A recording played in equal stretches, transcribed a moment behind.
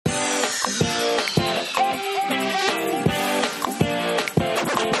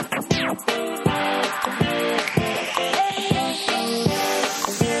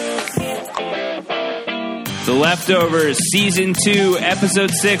The Leftovers, Season 2,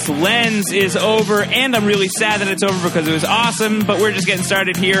 Episode 6, Lens is over, and I'm really sad that it's over because it was awesome, but we're just getting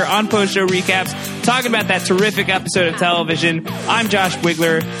started here on Post-Show Recaps, talking about that terrific episode of television. I'm Josh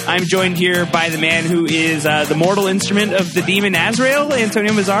Wigler. I'm joined here by the man who is the mortal instrument of the demon Azrael,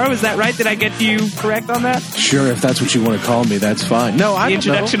 Antonio Mazzaro. Is that right? Did I get you correct on that? Sure, if that's what you want to call me, that's fine. No, The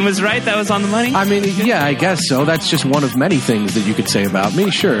introduction was right? That was on the money? I mean, yeah, I guess so. That's just one of many things that you could say about me,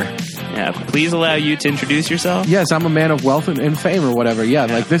 sure. Yeah, please allow you to introduce yourself. Yes, I'm a man of wealth and fame or whatever. Yeah,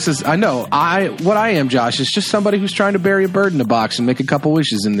 like this is, I know, what I am, Josh, is just somebody who's trying to bury a bird in a box and make a couple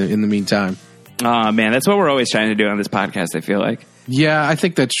wishes in the meantime. Oh, man, that's what we're always trying to do on this podcast, I feel like. Yeah, I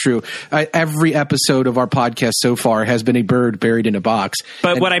think that's true. Every episode of our podcast so far has been a bird buried in a box.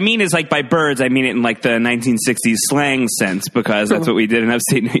 But what I mean is, like, by birds, I mean it in, like, the 1960s slang sense, because that's what we did in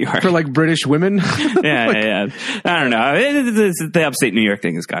upstate New York. For, like, British women? Yeah. I don't know. The upstate New York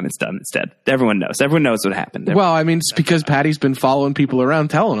thing is gone. It's done instead. Everyone knows. Everyone knows what happened. Well, I mean, it's because Patty's been following people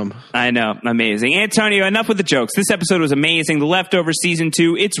around telling them. I know. Amazing. Antonio, enough with the jokes. This episode was amazing. The Leftovers Season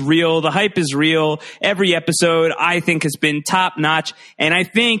 2, it's real. The hype is real. Every episode, I think, has been top-notch. And I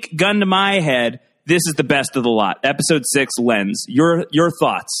think, gun to my head, this is the best of the lot. Episode 6, Lens. Your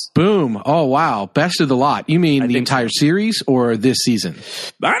thoughts? Boom. Oh, wow. Best of the lot. You mean the entire series or this season?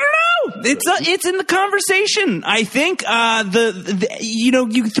 I don't know. It's in the conversation. I think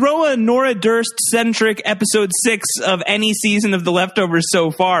you throw a Nora Durst centric episode 6 of any season of The Leftovers so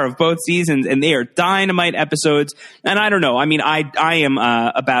far, of both seasons, and they are dynamite episodes. And I don't know. I mean, I am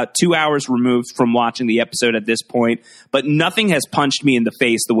about 2 hours removed from watching the episode at this point, but nothing has punched me in the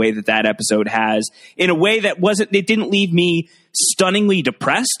face the way that episode has, in a way that it didn't leave me stunningly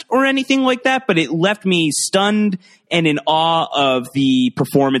depressed or anything like that, but it left me stunned and in awe of the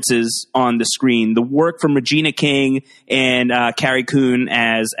performances on the screen. The work from Regina King and Carrie Coon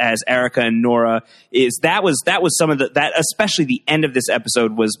as Erica and Nora that was some of that, especially the end of this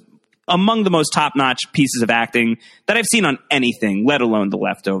episode, was among the most top-notch pieces of acting that I've seen on anything, let alone The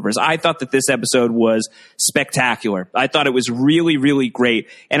Leftovers. I thought that this episode was spectacular. I thought it was really, really great.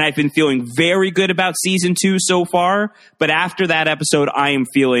 And I've been feeling very good about Season 2 so far. But after that episode, I am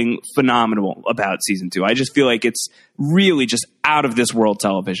feeling phenomenal about Season 2. I just feel like it's really just out of this world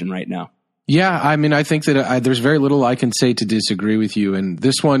television right now. Yeah, I mean, I think that there's very little I can say to disagree with you. And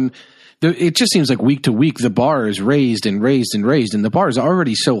this one, it just seems like week to week, the bar is raised and raised and raised, and the bar is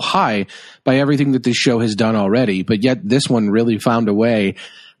already so high by everything that this show has done already. But yet this one really found a way,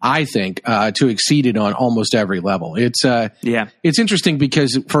 I think, to exceed it on almost every level. It's interesting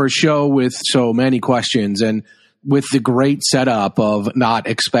because for a show with so many questions and with the great setup of not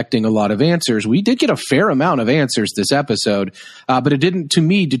expecting a lot of answers, we did get a fair amount of answers this episode, but it didn't, to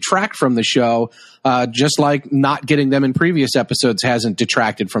me, detract from the show, just like not getting them in previous episodes hasn't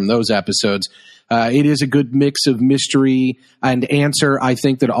detracted from those episodes. It is a good mix of mystery and answer, I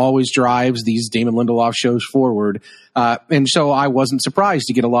think, that always drives these Damon Lindelof shows forward. And so I wasn't surprised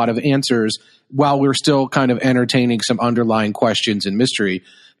to get a lot of answers while we're still kind of entertaining some underlying questions and mystery.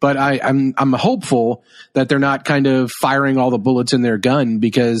 But I'm hopeful that they're not kind of firing all the bullets in their gun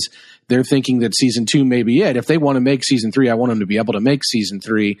because they're thinking that Season 2 may be it. If they want to make Season 3, I want them to be able to make Season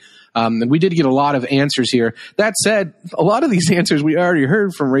 3. And we did get a lot of answers here. That said, a lot of these answers we already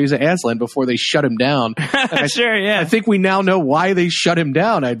heard from Reza Aslan before they shut him down. Sure, yeah. I think we now know why they shut him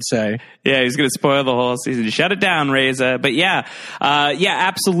down, I'd say. Yeah, he's going to spoil the whole season. Shut it down, Reza. But yeah,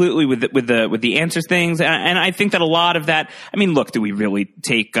 absolutely with the answer things. And I think that a lot of that, I mean, look, do we really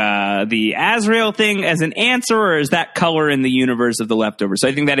take the Azrael thing as an answer, or is that color in the universe of The Leftovers? So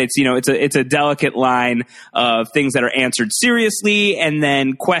I think that it's a delicate line of things that are answered seriously and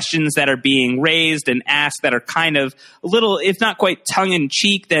then questions that are being raised and asked that are kind of a little, if not quite tongue in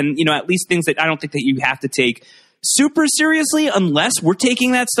cheek, then, at least things that I don't think that you have to take super seriously unless we're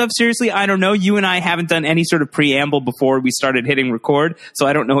taking that stuff seriously. I don't know. You and I haven't done any sort of preamble before we started hitting record, so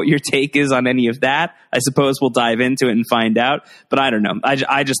I don't know what your take is on any of that. I suppose we'll dive into it and find out, but I don't know.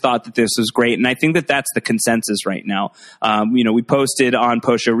 I just thought that this was great, and I think that that's the consensus right now. We posted on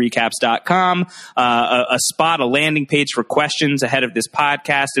postshowrecaps.com a landing page for questions ahead of this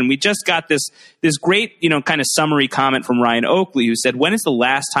podcast, and we just got this great, kind of summary comment from Ryan Oakley, who said, "When is the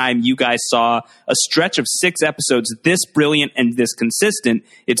last time you guys saw a stretch of 6 episodes episodes this brilliant and this consistent.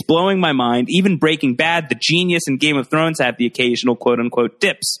 It's blowing my mind. Even Breaking Bad, The Genius, and Game of Thrones have the occasional quote-unquote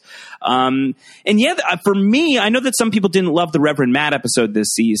dips. And yeah, for me, I know that some people didn't love the Reverend Matt episode this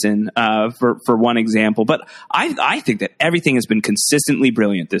season, for one example, but I think that everything has been consistently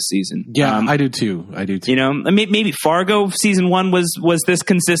brilliant this season. Yeah, I do too. You know, maybe Fargo season 1 was this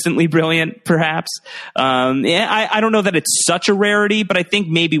consistently brilliant, perhaps. Yeah, I don't know that it's such a rarity, but I think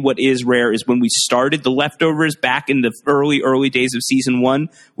maybe what is rare is when we started The Leftovers back in the early days of season 1,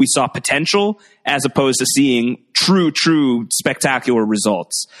 we saw potential as opposed to seeing true spectacular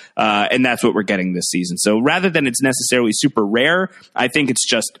results. And that's what we're getting this season. So rather than it's necessarily super rare, I think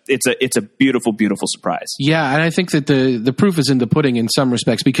it's a beautiful, beautiful surprise. Yeah. And I think that the proof is in the pudding in some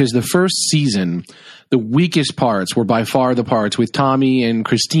respects, because the first season, the weakest parts were by far the parts with Tommy and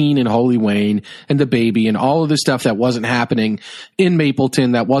Christine and Holy Wayne and the baby and all of the stuff that wasn't happening in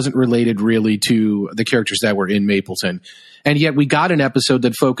Mapleton, that wasn't related really to the characters that were in Mapleton. And yet we got an episode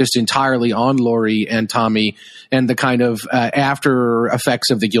that focused entirely on Lori and Tommy and the kind of after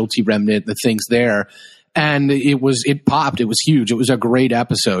effects of the guilty remnant, the things there. And it popped. It was huge. It was a great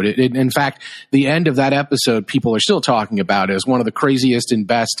episode. In fact, the end of that episode, people are still talking about it as one of the craziest and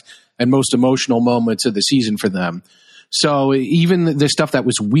best and most emotional moments of the season for them. So even the stuff that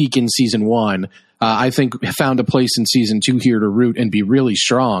was weak in season 1, I think found a place in season 2 here to root and be really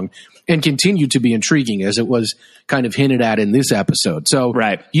strong and continue to be intriguing, as it was kind of hinted at in this episode. So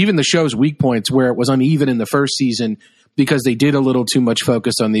right. Even the show's weak points, where it was uneven in the first season because they did a little too much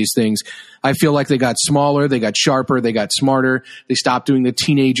focus on these things, I feel like they got smaller, they got sharper, they got smarter. They stopped doing the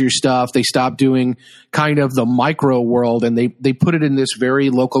teenager stuff. They stopped doing kind of the micro world, and they put it in this very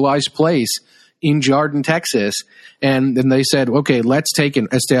localized place in Jordan, Texas. And then they said, okay, let's take and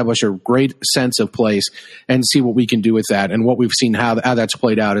establish a great sense of place and see what we can do with that. And what we've seen, how that's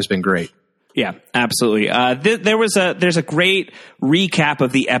played out, has been great. Yeah, absolutely. There's a great recap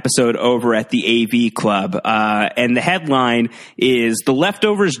of the episode over at the AV Club, and the headline is "The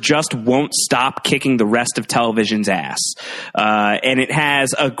Leftovers just won't stop kicking the rest of television's ass," and it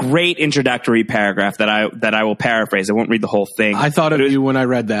has a great introductory paragraph that I will paraphrase. I won't read the whole thing. I thought of you when I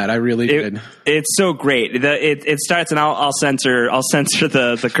read that. I really did. It's so great. It starts, and I'll censor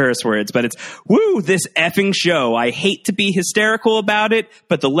the curse words, but it's "Woo, this effing show. I hate to be hysterical about it,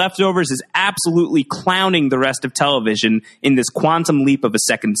 but The Leftovers is absolutely clowning the rest of television in this quantum leap of a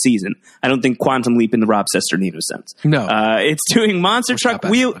second season." I don't think quantum leap in the Rob Cesternino sense. No. It's doing monster truck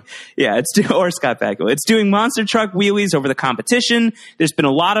wheel. Yeah, or Scott Bakula. It's doing monster truck wheelies over the competition. There's been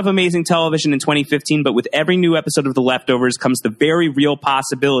a lot of amazing television in 2015, but with every new episode of The Leftovers comes the very real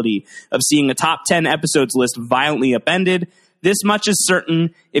possibility of seeing a top 10 episodes list violently upended. This much is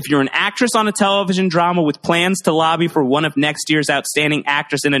certain: if you're an actress on a television drama with plans to lobby for one of next year's Outstanding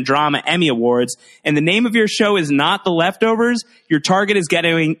Actress in a Drama Emmy Awards, and the name of your show is not The Leftovers, your target is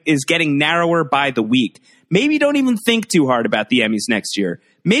getting narrower by the week. Maybe don't even think too hard about the Emmys next year.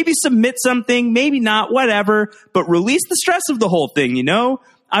 Maybe submit something, maybe not, whatever, but release the stress of the whole thing, you know?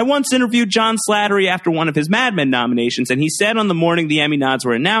 I once interviewed John Slattery after one of his Mad Men nominations, and he said on the morning the Emmy nods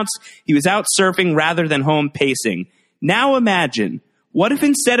were announced, he was out surfing rather than home pacing. Now imagine, what if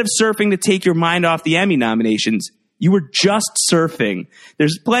instead of surfing to take your mind off the Emmy nominations, you were just surfing?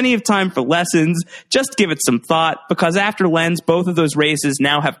 There's plenty of time for lessons. Just give it some thought, because after Lens, both of those races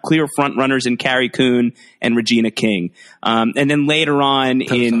now have clear frontrunners in Carrie Coon and Regina King. And then later on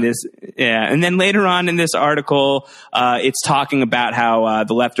in this article, it's talking about how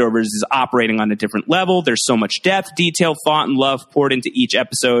The Leftovers is operating on a different level. There's so much depth, detail, thought, and love poured into each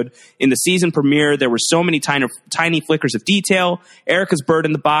episode. In the season premiere, there were so many tiny flickers of detail. Erica's bird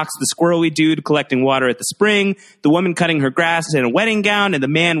in the box, the squirrely dude collecting water at the spring, the woman cutting her grass in a wedding gown, and the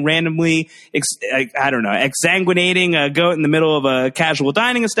man randomly, exsanguinating a goat in the middle of a casual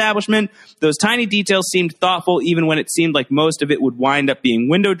dining establishment. Those tiny details seemed thoughtful, even when it seemed like most of it would wind up being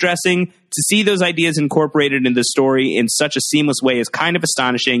window dressing. To see those ideas incorporated in the story in such a seamless way is kind of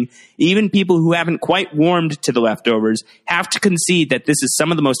astonishing. Even people who haven't quite warmed to The Leftovers have to concede that this is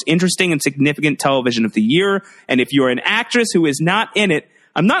some of the most interesting and significant television of the year. And if you're an actress who is not in it,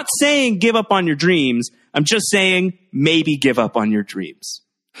 I'm not saying give up on your dreams. I'm just saying maybe give up on your dreams.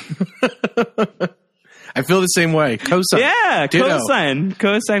 I feel the same way. Cosign. Yeah, Ditto. Cosign.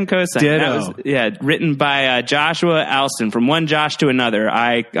 Ditto. That was, written by Joshua Alston. From one Josh to another.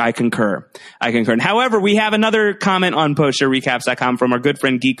 I concur. And however, we have another comment on postshowrecaps.com from our good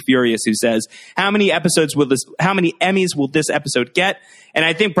friend Geek Furious, who says, how many Emmys will this episode get? And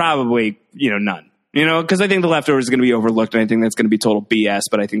I think probably, none. Because I think The Leftovers is going to be overlooked, and I think that's going to be total BS,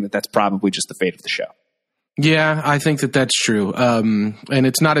 but I think that that's probably just the fate of the show. Yeah, I think that that's true. And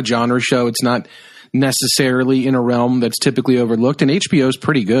it's not a genre show. It's not necessarily in a realm that's typically overlooked. And HBO is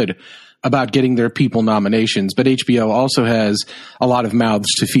pretty good about getting their people nominations, but HBO also has a lot of mouths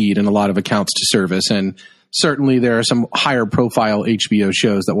to feed and a lot of accounts to service. And certainly there are some higher profile HBO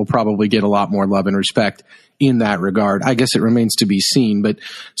shows that will probably get a lot more love and respect in that regard. I guess it remains to be seen, but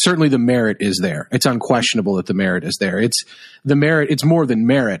certainly the merit is there. It's unquestionable that the merit is there. It's the merit. It's more than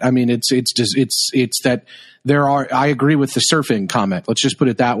merit. I mean, it's that there are, I agree with the surfing comment. Let's just put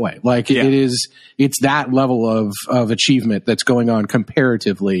it that way. Like it's that level of achievement that's going on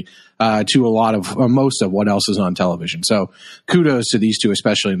comparatively to a lot of most of what else is on television. So kudos to these two,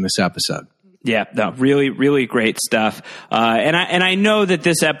 especially in this episode. Yeah, no, really, really great stuff. And I know that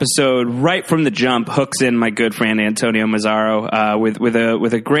this episode, right from the jump, hooks in my good friend Antonio Mazzaro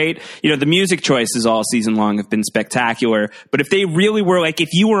with a great, the music choices all season long have been spectacular. But if they really were, like, if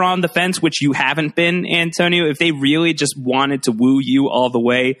you were on the fence, which you haven't been, Antonio, if they really just wanted to woo you all the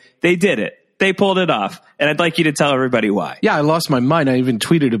way, they did it. They pulled it off, and I'd like you to tell everybody why. Yeah, I lost my mind. I even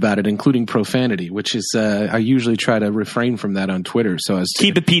tweeted about it, including profanity, which is I usually try to refrain from that on Twitter, so as to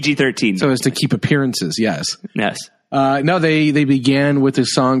keep it PG-13. So as to keep appearances. Yes. No, they began with a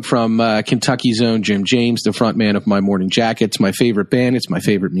song from Kentucky's own Jim James, the frontman of My Morning Jacket. It's my favorite band. It's my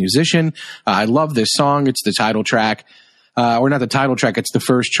favorite musician. I love this song. It's the title track. Or not the title track. It's the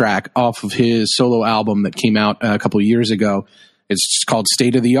first track off of his solo album that came out a couple of years ago. It's called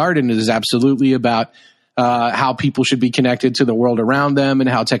State of the Art, and it is absolutely about how people should be connected to the world around them and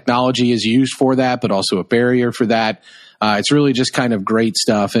how technology is used for that, but also a barrier for that. It's really just kind of great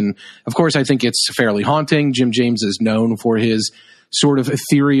stuff. And, of course, I think it's fairly haunting. Jim James is known for his sort of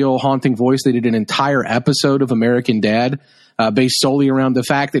ethereal, haunting voice. They did an entire episode of American Dad based solely around the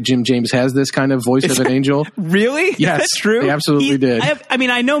fact that Jim James has this kind of voice of an angel. Really? Yes. That's true? They absolutely did.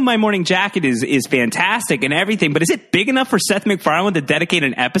 I know My Morning Jacket is fantastic and everything, but is it big enough for Seth MacFarlane to dedicate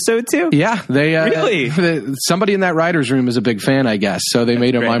an episode to? Yeah. They really? Somebody in that writer's room is a big fan, I guess. So they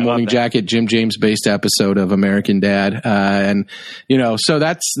made a My Morning Jacket Jim James based episode of American Dad. So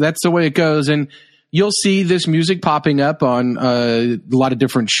that's the way it goes. And you'll see this music popping up on a lot of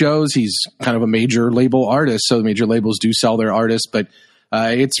different shows. He's kind of a major label artist, so the major labels do sell their artists, but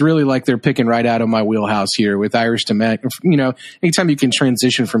it's really like they're picking right out of my wheelhouse here with Iris DeMent. Anytime you can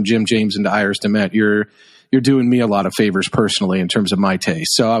transition from Jim James into Iris DeMent, you're doing me a lot of favors personally in terms of my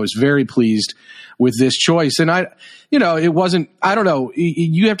taste. So I was very pleased with this choice. And it wasn't, I don't know,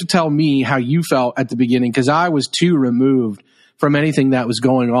 you have to tell me how you felt at the beginning, because I was too removed from anything that was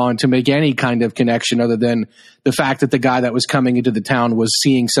going on to make any kind of connection other than the fact that the guy that was coming into the town was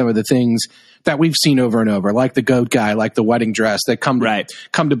seeing some of the things that we've seen over and over, like the goat guy, like the wedding dress, that come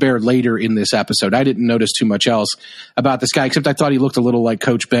to bear later in this episode. I didn't notice too much else about this guy, except I thought he looked a little like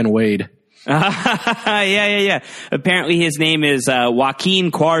Coach Ben Wade. Yeah. Apparently his name is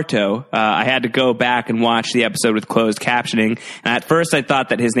Joaquin Cuarto. I had to go back and watch the episode with closed captioning. And at first I thought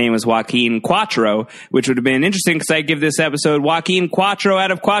that his name was Joaquin Quattro, which would have been interesting because I give this episode Joaquin Quattro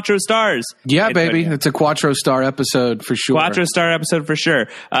out of Quattro stars. Yeah, baby. It's a Quattro star episode for sure. Quattro star episode for sure.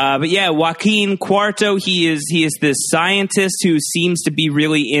 But yeah, Joaquin Cuarto, he is this scientist who seems to be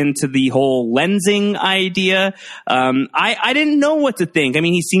really into the whole lensing idea. I didn't know what to think. I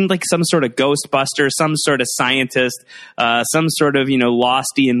mean, he seemed like some sort of Ghostbuster, some sort of scientist, some sort of,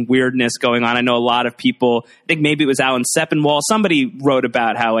 Lostian weirdness going on. I know a lot of people, I think maybe it was Alan Sepinwall, somebody wrote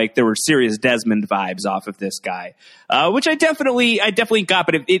about how like there were serious Desmond vibes off of this guy, which I definitely got,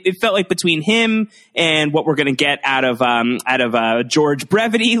 but it felt like between him and what we're going to get out of George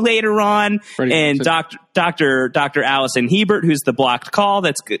Brevity later on, and Dr. Allison Hebert, who's the blocked call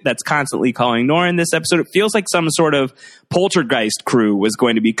that's constantly calling Nora in this episode. It feels like some sort of poltergeist crew was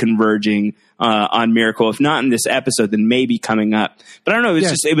going to be converging on Miracle. If not in this episode, then maybe coming up. But I don't know.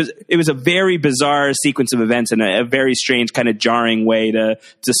 It was a very bizarre sequence of events and a very strange kind of jarring way to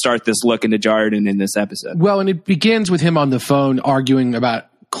start this look into Jarden in this episode. Well, and it begins with him on the phone arguing about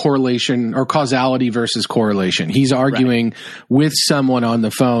correlation or causality versus correlation. He's arguing with someone on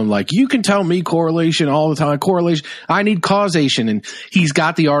the phone like, you can tell me correlation all the time. Correlation. I need causation. And he's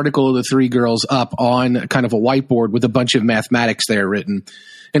got the article of the three girls up on kind of a whiteboard with a bunch of mathematics there written.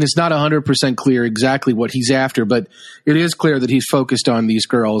 And it's not 100% clear exactly what he's after, but it is clear that he's focused on these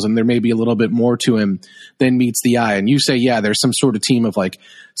girls, and there may be a little bit more to him than meets the eye. And you say, yeah, there's some sort of team of like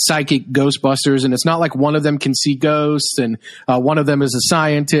psychic Ghostbusters, and it's not like one of them can see ghosts and one of them is a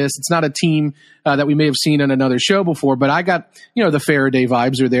scientist. It's not a team that we may have seen on another show before, but I got, the Faraday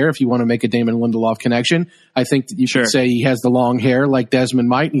vibes are there if you want to make a Damon Lindelof connection. I think that you should say he has the long hair like Desmond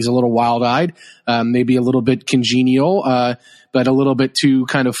might, and he's a little wild-eyed, maybe a little bit congenial, but a little bit too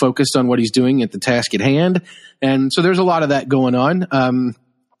kind of focused on what he's doing at the task at hand. And so there's a lot of that going on.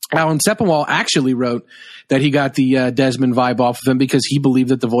 Alan Sepinwall actually wrote that he got the Desmond vibe off of him because he believed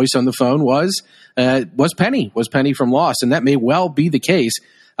that the voice on the phone was Penny from Lost, and that may well be the case.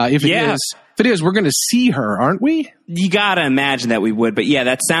 If it is, we're going to see her, aren't we? You gotta imagine that we would, but yeah,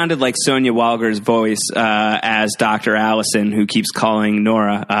 that sounded like Sonia Walger's voice as Dr. Allison, who keeps calling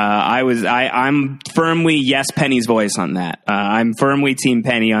Nora. I'm firmly yes Penny's voice on that. I'm firmly Team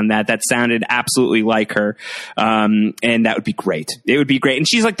Penny on that. That sounded absolutely like her, and that would be great. It would be great, and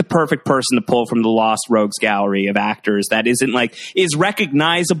she's like the perfect person to pull from the Lost Rogues gallery of actors that is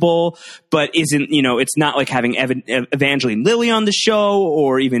recognizable, but isn't, it's not like having Evangeline Lilly on the show,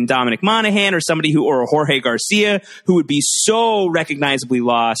 or even Dominic Monaghan, or somebody or Jorge Garcia, who would be so recognizably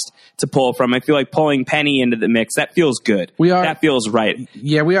Lost to pull from. I feel like pulling Penny into the mix, that feels good. That feels right.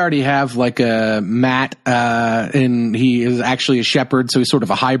 Yeah, we already have like a Matt, and he is actually a shepherd, so he's sort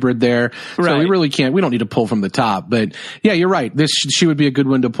of a hybrid there. Right. So we don't need to pull from the top. But yeah, you're right. She would be a good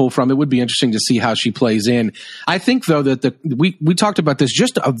one to pull from. It would be interesting to see how she plays in. I think, though, that we talked about this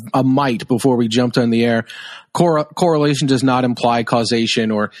just a mite before we jumped on the air. Correlation does not imply causation,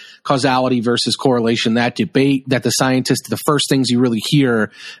 or causality versus correlation. That debate that the scientists, the first things you really hear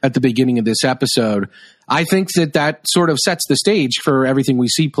at the beginning of this episode, I think that sort of sets the stage for everything we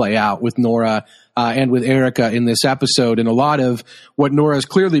see play out with Nora and with Erica in this episode, and a lot of what Nora's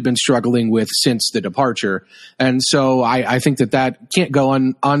clearly been struggling with since the departure. And so I think that can't go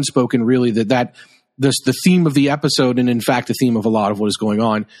unspoken, really, that the theme of the episode, and in fact the theme of a lot of what is going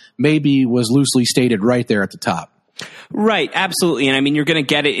on, maybe was loosely stated right there at the top. Right, absolutely. And I mean, you're going to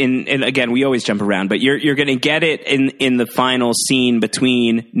get it and again, we always jump around, but you're going to get it in the final scene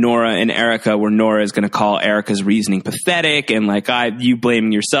between Nora and Erica, where Nora is going to call Erica's reasoning pathetic, and you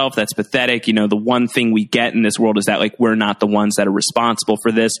blaming yourself, that's pathetic. The one thing we get in this world is that we're not the ones that are responsible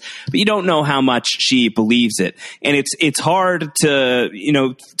for this, but you don't know how much she believes it. And it's hard to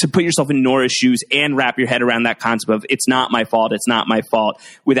put yourself in Nora's shoes and wrap your head around that concept of it's not my fault,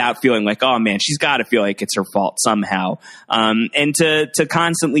 without feeling like, oh man, she's got to feel like it's her fault somehow. And to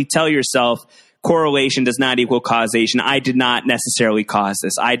constantly tell yourself correlation does not equal causation. I did not necessarily cause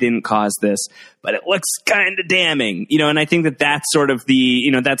this. I didn't cause this, but it looks kind of damning, and I think that's sort of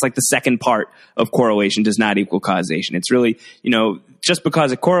that's like the second part of correlation does not equal causation. It's really, just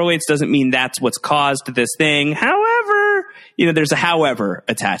because it correlates doesn't mean that's what's caused this thing. However, there's a however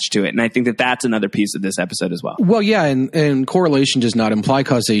attached to it. And I think that's another piece of this episode as well. Well, yeah. And correlation does not imply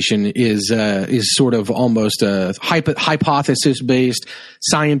causation is sort of almost a hypothesis based,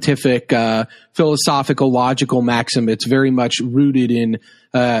 scientific, philosophical, logical maxim. It's very much rooted in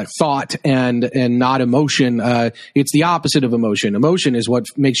thought and not emotion. It's the opposite of emotion. Emotion is what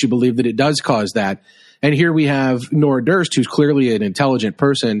makes you believe that it does cause that. And here we have Nora Durst, who's clearly an intelligent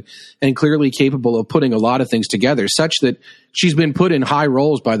person and clearly capable of putting a lot of things together, such that she's been put in high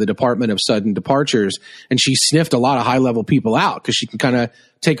roles by the Department of Sudden Departures, and she sniffed a lot of high-level people out because she can kind of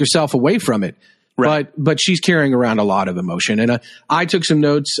take herself away from it. Right. But she's carrying around a lot of emotion. And I took some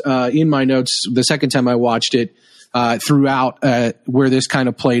notes in my notes the second time I watched it throughout where this kind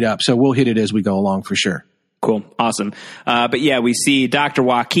of played up. So we'll hit it as we go along for sure. Cool. Awesome. But yeah, we see Dr.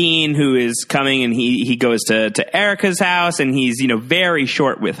 Joaquin, who is coming, and he goes to Erica's house, and he's, very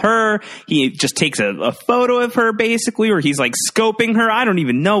short with her. He just takes a photo of her basically, or he's scoping her. I don't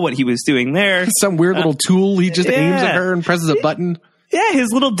even know what he was doing there. Some weird little tool. He just aims at her and presses a button. Yeah,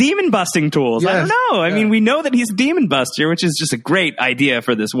 his little demon busting tools. Yes. I don't know. I mean, we know that he's a demon buster, which is just a great idea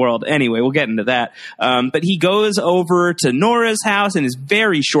for this world. Anyway, we'll get into that. But he goes over to Nora's house and is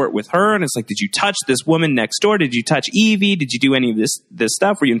very short with her. And it's like, did you touch this woman next door? Did you touch Evie? Did you do any of this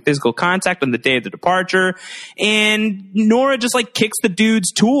stuff? Were you in physical contact on the day of the departure? And Nora just kicks the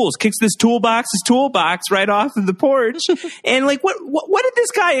dude's tools, kicks his toolbox right off of the porch. And what did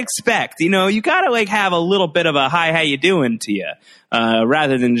this guy expect? You gotta have a little bit of a hi, how you doing to you.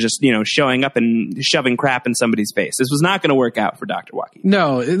 Rather than just, showing up and shoving crap in somebody's face. This was not going to work out for Dr. Joaquin.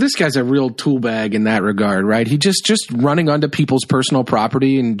 No, this guy's a real tool bag in that regard, right? He just running onto people's personal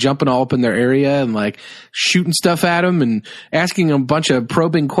property and jumping all up in their area and shooting stuff at them and asking them a bunch of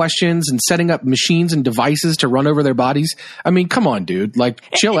probing questions and setting up machines and devices to run over their bodies. I mean, come on, dude.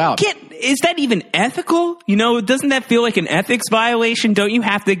 Chill out. Is that even ethical? Doesn't that feel like an ethics violation? Don't you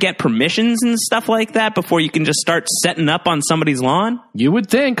have to get permissions and stuff like that before you can just start setting up on somebody's lawn? You would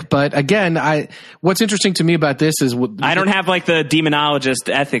think, but again, what's interesting to me about this is I don't have the demonologist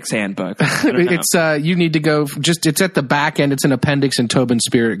ethics handbook. It's you need to go it's at the back end. It's an appendix in Tobin's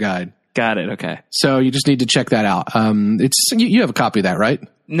Spirit Guide. Got it. Okay. So you just need to check that out. You have a copy of that, right?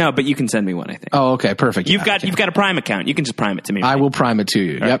 No, but you can send me one, I think. Oh, okay, perfect. You've got a Prime account. You can just Prime it to me. I will Prime it to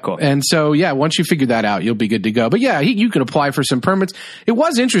you. All right, cool. And so, yeah, once you figure that out, you'll be good to go. But yeah, you can apply for some permits. It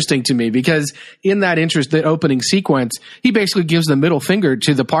was interesting to me because in that opening sequence, he basically gives the middle finger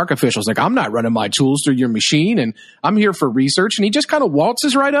to the park officials. Like, I'm not running my tools through your machine and I'm here for research. And he just kind of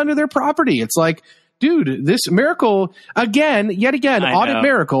waltzes right under their property. It's like, dude, this Miracle, yet again, audit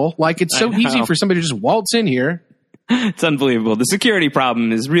Miracle. Like, it's so easy for somebody to just waltz in here. It's unbelievable. The security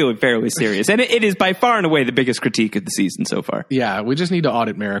problem is really fairly serious. And it is by far and away the biggest critique of the season so far. Yeah, we just need to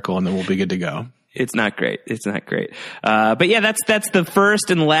audit Miracle and then we'll be good to go. It's not great. It's not great. But yeah, that's the first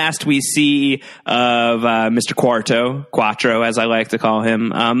and last we see of Mr. Quattro, as I like to call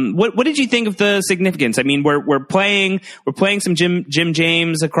him. What did you think of the significance? I mean, we're playing some Jim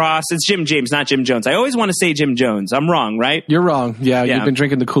James across. It's Jim James, not Jim Jones. I always want to say Jim Jones. I'm wrong, right? You're wrong. Yeah. You've been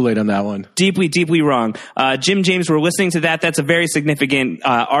drinking the Kool-Aid on that one. Deeply, deeply wrong. Jim James, we're listening to that. That's a very significant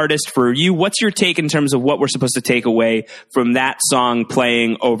artist for you. What's your take in terms of what we're supposed to take away from that song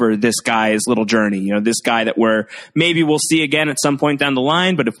playing over this guy's little journey? You know, this guy that maybe we'll see again at some point down the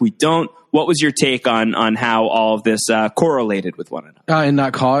line, but if we don't, what was your take on how all of this correlated with one another? And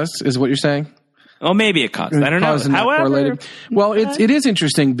not caused, is what you're saying? Well, maybe it caused. I don't know. However, correlated. Well, it is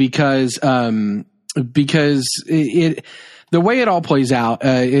interesting because the way it all plays out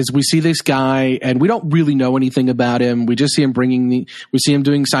is we see this guy and we don't really know anything about him. We just see him we see him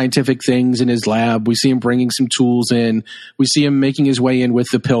doing scientific things in his lab. We see him bringing some tools in. We see him making his way in with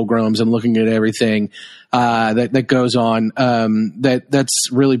the pilgrims and looking at everything that goes on. That's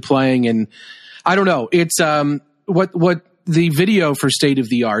really playing. And I don't know. It's what the video for State of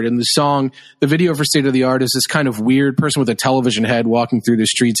the Art and the video for State of the Art is this kind of weird person with a television head walking through the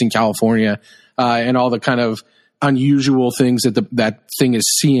streets in California and all the kind of unusual things that thing is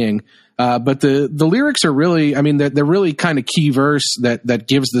seeing. But the lyrics are really, I mean, they're really kind of key verse that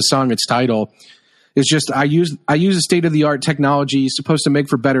gives the song its title. It's just, I use a state of the art technology supposed to make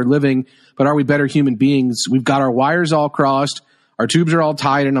for better living, but are we better human beings? We've got our wires all crossed. Our tubes are all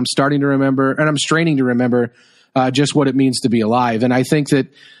tied and I'm straining to remember just what it means to be alive. And I think that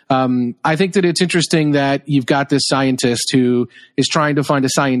it's interesting that you've got this scientist who is trying to find a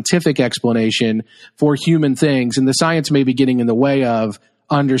scientific explanation for human things, and the science may be getting in the way of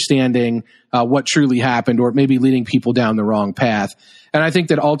understanding what truly happened, or maybe leading people down the wrong path. And I think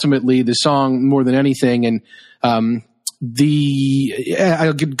that ultimately the song, more than anything, and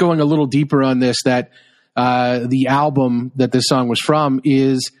going a little deeper on this, that the album that this song was from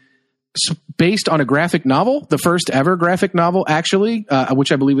is based on a graphic novel, the first ever graphic novel, actually,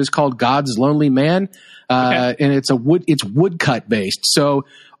 which I believe is called God's Lonely Man. Okay. And it's woodcut based. So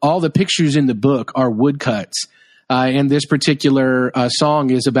all the pictures in the book are woodcuts. And this particular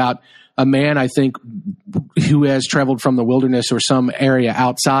song is about a man, I think, who has traveled from the wilderness or some area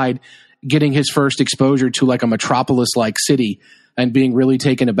outside, getting his first exposure to like a metropolis-like city and being really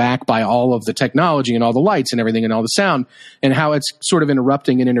taken aback by all of the technology and all the lights and everything and all the sound, and how it's sort of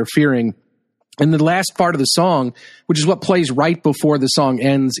interrupting and interfering. And the last part of the song, which is what plays right before the song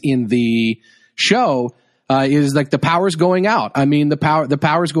ends in the show, is like the power's going out. I mean, the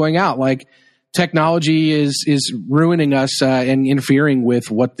power's going out. Like, technology is ruining us and interfering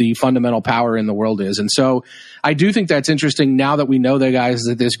with what the fundamental power in the world is. And so I do think that's interesting now that we know that guy is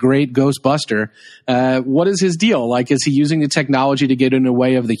this great Ghostbuster. What is his deal? Like, is he using the technology to get in the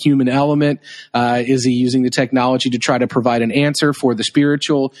way of the human element? Is he using the technology to try to provide an answer for the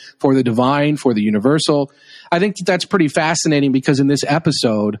spiritual, for the divine, for the universal? I think that's pretty fascinating because in this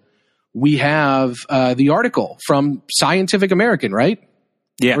episode, we have the article from Scientific American, right?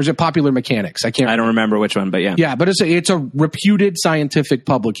 Yeah. Or is it Popular Mechanics? I don't remember which one, but yeah. Yeah, but it's a reputed scientific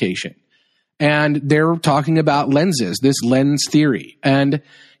publication. And they're talking about lenses, this lens theory. And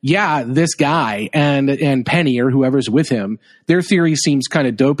yeah, this guy and Penny or whoever's with him, their theory seems kind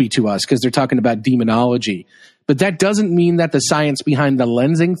of dopey to us because they're talking about demonology. But that doesn't mean that the science behind the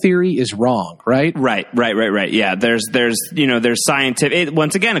lensing theory is wrong, right? Right. Yeah, there's scientific,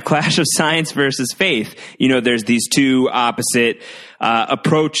 once again, a clash of science versus faith. You know, there's these two opposite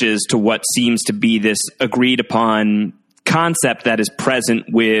approaches to what seems to be this agreed upon concept that is present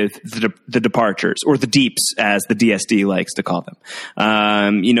with the departures, or the deeps, as the DSD likes to call them.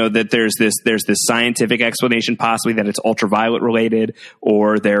 You know, that there's this scientific explanation, possibly that it's ultraviolet related,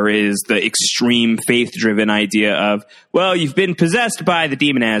 or there is the extreme faith driven idea of, well, you've been possessed by the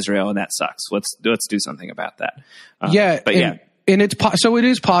demon Azrael and that sucks. Let's do something about that. And so it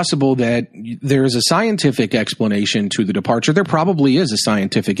is possible that there is a scientific explanation to the departure. There probably is a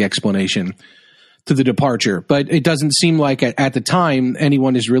scientific explanation. to the departure. But it doesn't seem like at the time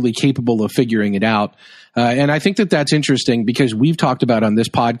anyone is really capable of figuring it out. And I think that that's interesting because we've talked about on this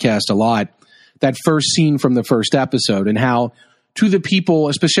podcast a lot that first scene from the first episode and how to the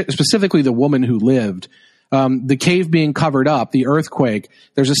people, specifically the woman who lived, the cave being covered up, the earthquake,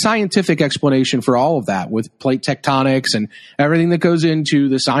 there's a scientific explanation for all of that with plate tectonics and everything that goes into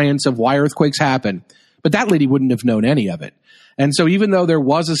the science of why earthquakes happen. But that lady wouldn't have known any of it. And so even though there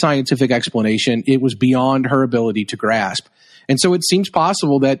was a scientific explanation, it was beyond her ability to grasp. And so it seems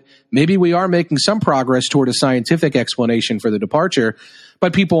possible that maybe we are making some progress toward a scientific explanation for the departure,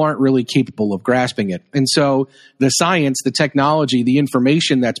 but people aren't really capable of grasping it. And so the science, the technology, the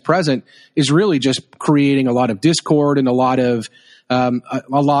information that's present is really just creating a lot of discord and a lot of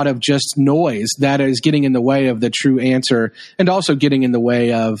just noise that is getting in the way of the true answer and also getting in the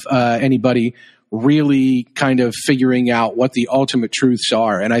way of anybody really kind of figuring out what the ultimate truths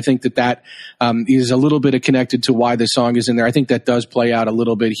are. And I think that is a little bit connected to why the song is in there. I think that does play out a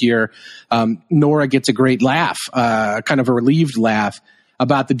little bit here. Nora gets a great laugh, kind of a relieved laugh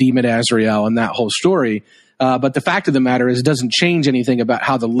about the demon Azrael and that whole story. But the fact of the matter is it doesn't change anything about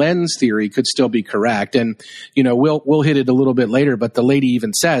how the lens theory could still be correct. And, you know, we'll hit it a little bit later, but the lady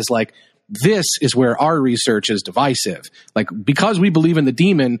even says, like, this is where our research is divisive. Like, because we believe in the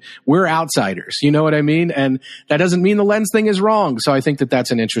demon, we're outsiders. You know what I mean? And that doesn't mean the lens thing is wrong. So I think that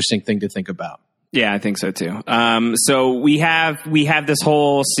that's an interesting thing to think about. Yeah, I think so too. So we have this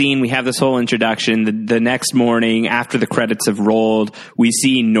whole scene, we have this whole introduction. The next morning, after the credits have rolled, we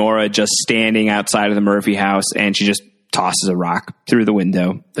see Nora just standing outside of the Murphy house, and she just tosses a rock through the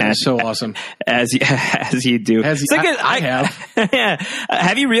window. That's so awesome. As you do. I have. Yeah.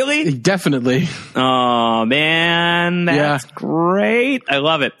 Have you really? Definitely. Oh, man. That's great. I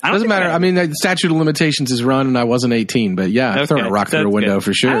love it. Doesn't matter. I mean, the statute of limitations is run and I wasn't 18, but yeah, I've thrown a rock through a window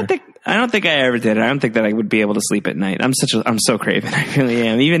for sure. I don't think I ever did it. I don't think that I would be able to sleep at night. I'm so craven. I really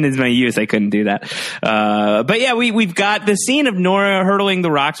am. Even in my youth, I couldn't do that. But yeah, we've got the scene of Nora hurtling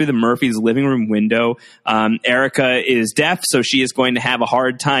the rock through the Murphys' living room window. Erica is deaf, so she is going to have a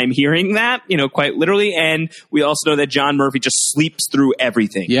hard time hearing that, you know, quite literally. And we also know that John Murphy just sleeps through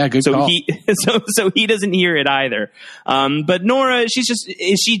everything. Yeah, good call. So he doesn't hear it either. But Nora, is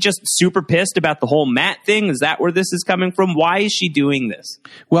she just super pissed about the whole Matt thing? Is that where this is coming from? Why is she doing this?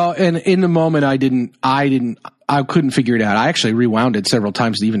 Well, and in the moment, I couldn't figure it out. I actually rewound it several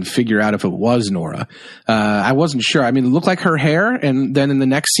times to even figure out if it was Nora. I wasn't sure. I mean, it looked like her hair. And then in the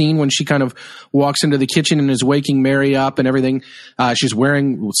next scene, when she kind of walks into the kitchen and is waking Mary up and everything, she's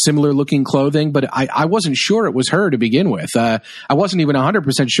wearing similar looking clothing. But I wasn't sure it was her to begin with. I wasn't even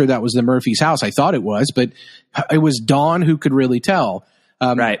 100% sure that was the Murphy's house. I thought it was, but it was Dawn who could really tell.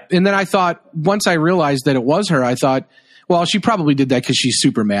 Right. And then I thought, once I realized that it was her, I thought, well, she probably did that because she's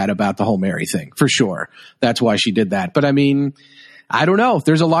super mad about the whole Mary thing, for sure. That's why she did that. But I mean, I don't know.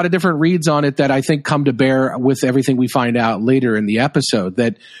 There's a lot of different reads on it that I think come to bear with everything we find out later in the episode,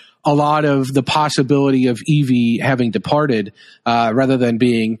 that a lot of the possibility of Evie having departed, rather than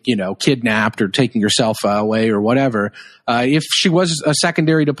being, you know, kidnapped or taking herself away or whatever, if she was a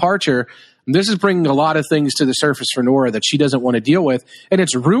secondary departure, this is bringing a lot of things to the surface for Nora that she doesn't want to deal with, and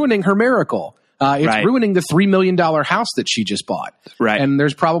it's ruining her miracle. It's ruining the $3 million house that she just bought. Right. And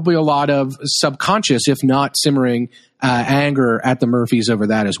there's probably a lot of subconscious, if not simmering, anger at the Murphys over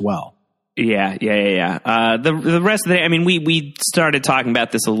that as well. Yeah. The rest of the day, I mean, we started talking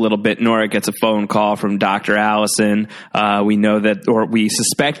about this a little bit. Nora gets a phone call from Dr. Allison. We know that, or we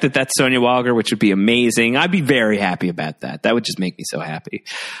suspect that that's Sonia Walger, which would be amazing. I'd be very happy about that. That would just make me so happy.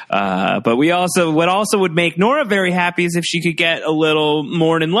 But what also would make Nora very happy is if she could get a little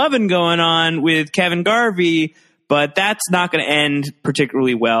morning loving going on with Kevin Garvey. But that's not going to end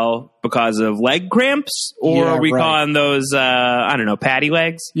particularly well because of leg cramps, or are we calling those, I don't know, patty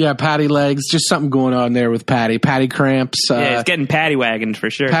legs? Yeah, patty legs. Just something going on there with patty cramps. Yeah, it's getting patty wagon for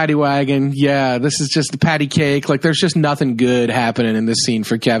sure. Patty wagon. Yeah, this is just the patty cake. Like, there's just nothing good happening in this scene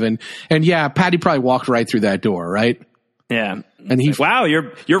for Kevin. And yeah, Patty probably walked right through that door, right? Yeah. And wow,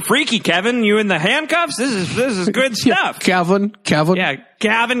 you're freaky, Kevin. You in the handcuffs? This is good stuff. Kevin. Yeah,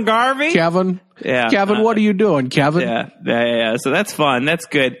 Kevin Garvey. Kevin, what are you doing, Kevin? Yeah. So that's fun. That's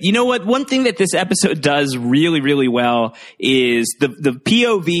good. You know what? One thing that this episode does really, really well is the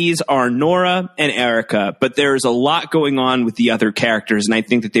POVs are Nora and Erica, but there's a lot going on with the other characters, and I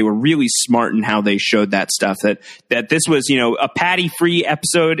think that they were really smart in how they showed that stuff. That this was, you know, a Patty-free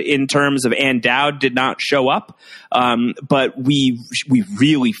episode in terms of Ann Dowd did not show up, but we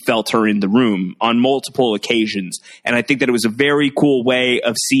really felt her in the room on multiple occasions, and I think that it was a very cool way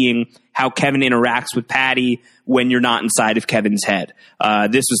of seeing how Kevin interacts with Patty, when you're not inside of Kevin's head.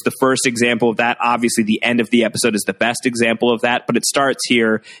 This was the first example of that. Obviously, the end of the episode is the best example of that, but it starts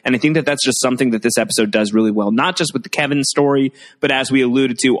here. And I think that that's just something that this episode does really well, not just with the Kevin story, but as we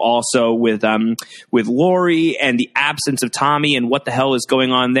alluded to, also with Lori and the absence of Tommy and what the hell is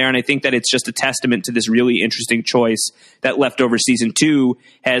going on there. And I think that it's just a testament to this really interesting choice that Leftover Season 2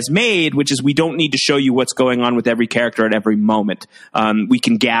 has made, which is we don't need to show you what's going on with every character at every moment. We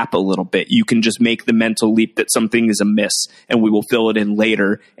can gap a little bit. You can just make the mental leap that something is amiss, and we will fill it in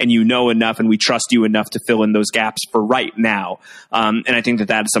later. And you know enough, and we trust you enough to fill in those gaps for right now. And I think that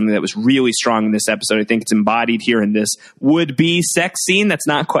that is something that was really strong in this episode. I think it's embodied here in this would-be sex scene. That's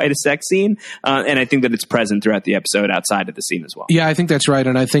not quite a sex scene. And I think that it's present throughout the episode outside of the scene as well. Yeah, I think that's right.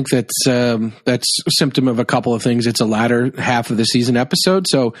 And I think that's a symptom of a couple of things. It's a latter half of the season episode.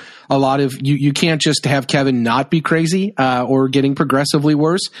 So a lot of you can't just have Kevin not be crazy or getting progressively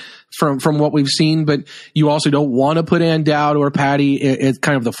worse from what we've seen. But you also don't want to put Ann Dowd or Patty at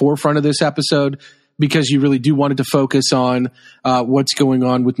kind of the forefront of this episode, because you really do want it to focus on what's going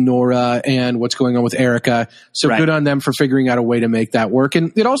on with Nora and what's going on with Erica. So Good on them for figuring out a way to make that work.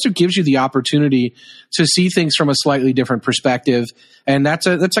 And it also gives you the opportunity to see things from a slightly different perspective. And that's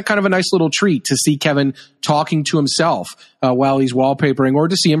a kind of a nice little treat to see Kevin talking to himself while he's wallpapering, or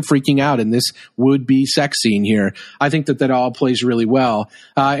to see him freaking out in this would-be sex scene here. I think that all plays really well.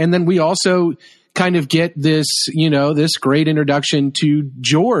 And then we also kind of get this, this great introduction to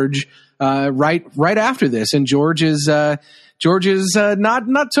George right after this. And George is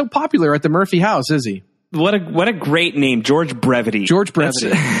not so popular at the Murphy house, is he? What a great name, George Brevity. George Brevity.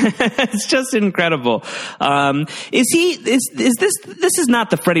 It's just incredible. This is not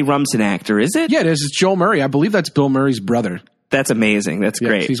the Freddie Rumsen actor, is it? Yeah, it is. It's Joel Murray. I believe that's Bill Murray's brother. That's amazing. That's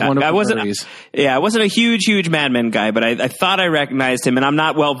great. He's one of I wasn't a huge Mad Men guy, but I thought I recognized him, and I'm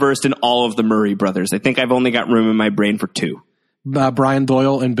not well versed in all of the Murray brothers. I think I've only got room in my brain for two. Brian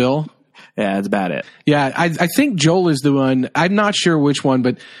Doyle and Bill. Yeah, that's about it. Yeah, I think Joel is the one. I'm not sure which one,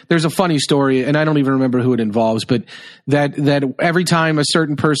 but there's a funny story, and I don't even remember who it involves, but that every time a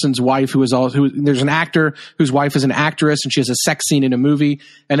certain person's wife there's an actor whose wife is an actress and she has a sex scene in a movie,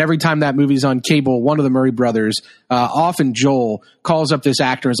 and every time that movie's on cable, one of the Murray brothers, often Joel, calls up this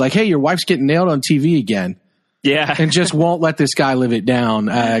actor and is like, "Hey, your wife's getting nailed on TV again." Yeah. And just won't let this guy live it down,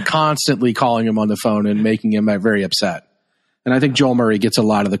 constantly calling him on the phone and making him very upset. And I think Joel Murray gets a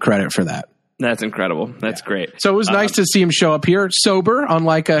lot of the credit for that. That's incredible. That's great. So it was nice to see him show up here sober,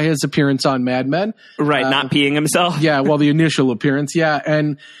 unlike his appearance on Mad Men. Right, not peeing himself. Yeah, well, the initial appearance, yeah.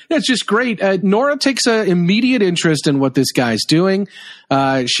 And it's just great. Nora takes an immediate interest in what this guy's doing.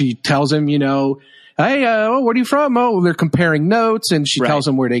 She tells him, hey, where are you from? Oh, they're comparing notes, and she tells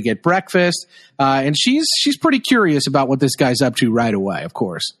him where they get breakfast. And she's pretty curious about what this guy's up to right away, of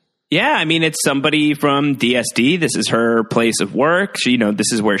course. Yeah, I mean, it's somebody from DSD. This is her place of work.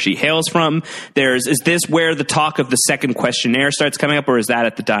 This is where she hails from. Is this where the talk of the second questionnaire starts coming up, or is that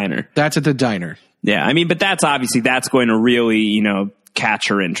at the diner? That's at the diner. Yeah, I mean, but that's going to really, catch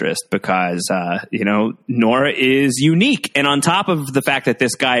her interest, because, Nora is unique. And on top of the fact that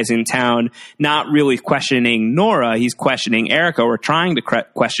this guy is in town, not really questioning Nora, he's questioning Erica, or trying to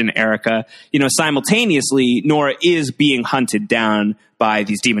question Erica. Simultaneously, Nora is being hunted down by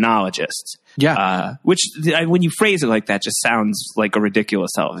these demonologists. Yeah. Which, when you phrase it like that, just sounds like a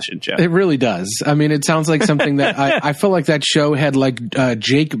ridiculous television show. It really does. I mean, it sounds like something that I feel like that show had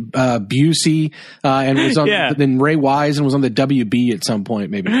Jake Busey and was on then Ray Wise and was on the WB at some point,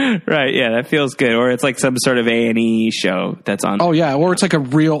 maybe. Right. Yeah, that feels good. Or it's like some sort of A&E show that's on. Oh yeah, or it's like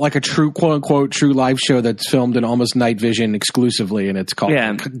a true, quote unquote, true live show that's filmed in almost night vision exclusively, and it's called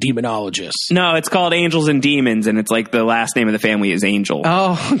Demonologists. No, it's called Angels and Demons, and it's like the last name of the family is Angel.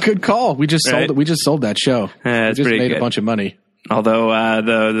 Oh, good call. We just sold that show. That's we just pretty made good. A bunch of money. Although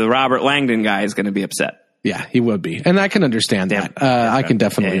the Robert Langdon guy is going to be upset. Yeah, he would be. And I can understand that. I can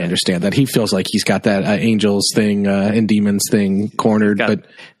definitely understand that. He feels like he's got that angels thing and demons thing cornered.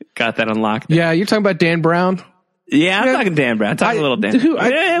 Got that unlocked. Yeah, you're talking about Dan Brown? Yeah, I'm talking Dan Brown. Talk a little Dan.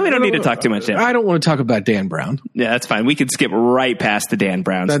 We don't need to talk too much. I don't want to talk about Dan Brown. Yeah, that's fine. We can skip right past the Dan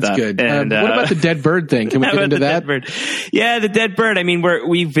Brown stuff. That's good. And, what about the dead bird thing? Can we get into that? Dead bird? Yeah, the dead bird. I mean,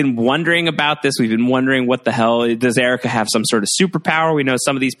 we've been wondering about this. We've been wondering what the hell, does Erica have some sort of superpower? We know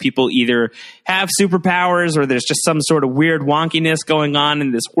some of these people either have superpowers, or there's just some sort of weird wonkiness going on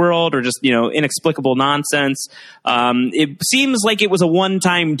in this world, or just, inexplicable nonsense. It seems like it was a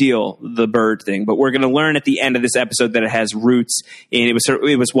one-time deal, the bird thing, but we're going to learn at the end of this episode that it has roots in,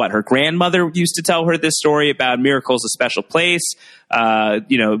 it was what her grandmother used to tell her this story about miracles, a special place.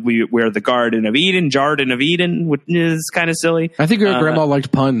 we're the Garden of Eden, which is kind of silly. I think your grandma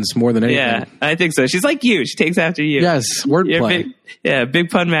liked puns more than anything. Yeah, I think so. She's like you. She takes after you. Yes, wordplay. Big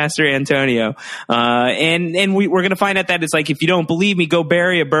pun master Antonio. And we're going to find out that it's like, if you don't believe me, go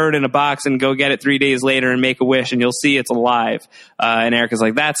bury a bird in a box and go get it 3 days later and make a wish and you'll see it's alive. And Erica's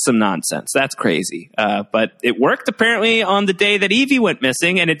like, that's some nonsense. That's crazy. But it worked apparently on the day that Evie went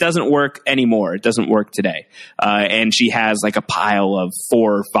missing, and it doesn't work anymore. It doesn't work today. And she has like a pile of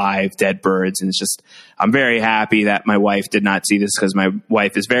 4 or 5 dead birds. And it's just, I'm very happy that my wife did not see this, because my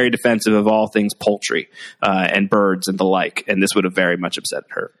wife is very defensive of all things poultry and birds and the like. And this would have very much upset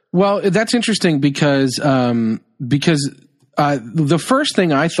her. Well, that's interesting because the first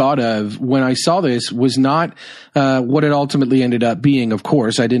thing I thought of when I saw this was not what it ultimately ended up being. Of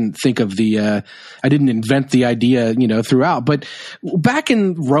course, I didn't think of I didn't invent the idea, throughout. But back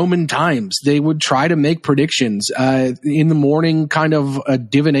in Roman times, they would try to make predictions in the morning, kind of a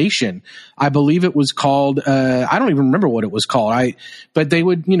divination. I believe it was called. I don't even remember what it was called. But they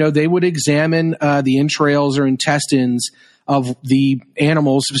would, they would examine the entrails or intestines of the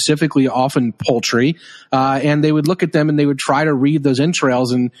animals, specifically often poultry, and they would look at them and they would try to read those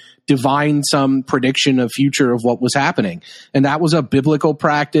entrails and divine some prediction of future of what was happening. And that was a biblical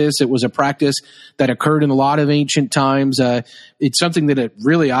practice. It was a practice that occurred in a lot of ancient times. It's something that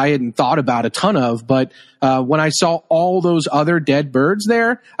I hadn't thought about a ton of, but when I saw all those other dead birds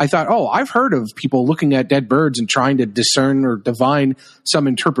there, I thought, I've heard of people looking at dead birds and trying to discern or divine some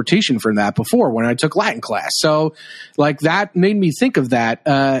interpretation from that before when I took Latin class. So like that made me think of that.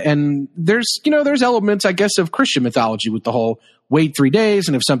 And there's elements, I guess, of Christian mythology with the whole wait 3 days,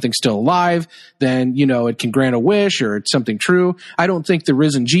 and if something's still alive, then, it can grant a wish or it's something true. I don't think the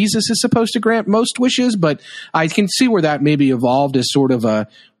risen Jesus is supposed to grant most wishes, but I can see where that maybe evolved as sort of a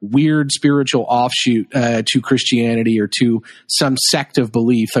weird spiritual offshoot to Christianity or to some sect of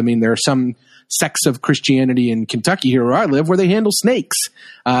belief. I mean, there are some sects of Christianity in Kentucky here where I live where they handle snakes.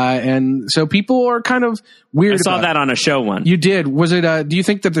 And so people are kind of weird. I saw that on a show once. You did. Was it, do you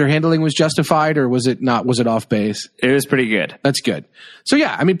think that their handling was justified, or was it not? Was it off base? It was pretty good. That's good. So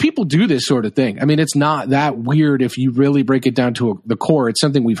yeah, I mean, people do this sort of thing. I mean, it's not that weird if you really break it down to the core. It's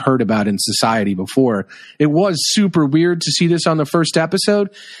something we've heard about in society before. It was super weird to see this on the first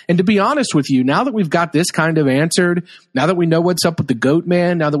episode. And to be honest with you, now that we've got this kind of answered, now that we know what's up with the goat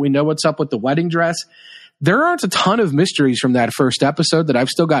man, now that we know what's up with the wedding dress, there aren't a ton of mysteries from that first episode that I've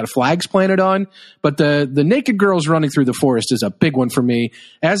still got flags planted on, but the naked girls running through the forest is a big one for me,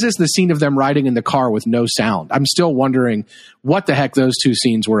 as is the scene of them riding in the car with no sound. I'm still wondering what the heck those two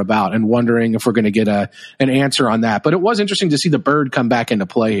scenes were about, and wondering if we're going to get an answer on that. But it was interesting to see the bird come back into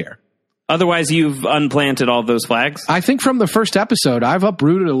play here. Otherwise, you've unplanted all those flags? I think from the first episode, I've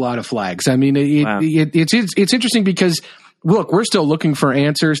uprooted a lot of flags. I mean, it's interesting because, look, we're still looking for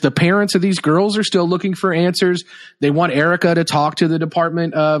answers. The parents of these girls are still looking for answers. They want Erica to talk to the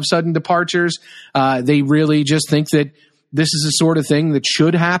Department of Sudden Departures. They really just think that this is the sort of thing that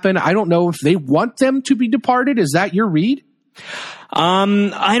should happen. I don't know if they want them to be departed. Is that your read?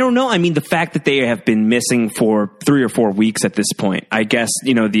 I don't know. I mean, the fact that they have been missing for 3 or 4 weeks at this point, I guess,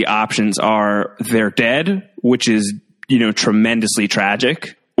 the options are they're dead, which is, tremendously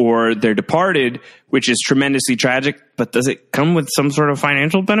tragic, or they're departed, which is tremendously tragic, but does it come with some sort of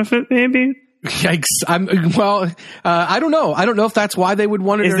financial benefit, maybe? Yikes. I don't know. I don't know if that's why they would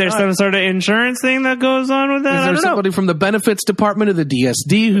want it. Is there some sort of insurance thing that goes on with that? Is there somebody from the benefits department of the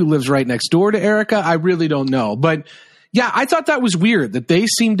DSD who lives right next door to Erica? I really don't know. But yeah, I thought that was weird that they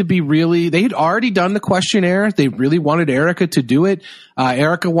seemed to be they had already done the questionnaire. They really wanted Erica to do it.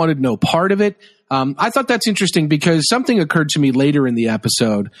 Erica wanted no part of it. I thought that's interesting because something occurred to me later in the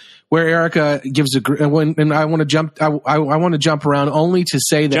episode where Erica gives and I want to jump. I want to jump around only to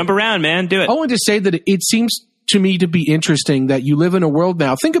say that. Jump around, man. Do it. Only to say that it seems to me to be interesting that you live in a world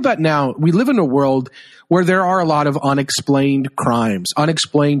now. Think about now. We live in a world where there are a lot of unexplained crimes,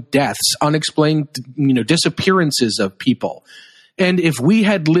 unexplained deaths, unexplained, disappearances of people. And if we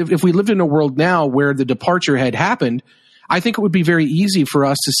lived in a world now where the departure had happened, I think it would be very easy for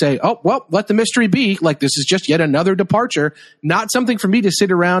us to say, oh, well, let the mystery be. Like, this is just yet another departure, not something for me to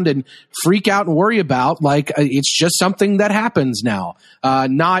sit around and freak out and worry about. Like, it's just something that happens now.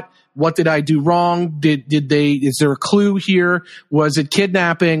 Not, what did I do wrong? Is there a clue here? Was it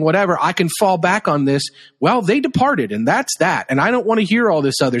kidnapping? Whatever. I can fall back on this. Well, they departed, and that's that. And I don't want to hear all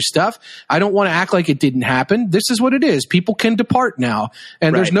this other stuff. I don't want to act like it didn't happen. This is what it is. People can depart now.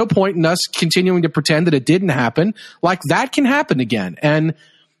 And There's no point in us continuing to pretend that it didn't happen. Like, that can happen again. And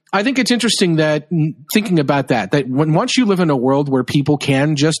I think it's interesting that thinking about that once you live in a world where people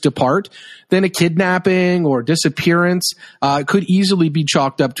can just depart, then a kidnapping or disappearance could easily be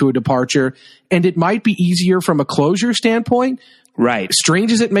chalked up to a departure. And it might be easier from a closure standpoint. Right.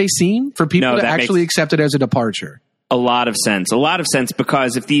 Strange as it may seem for people to actually accept it as a departure. A lot of sense,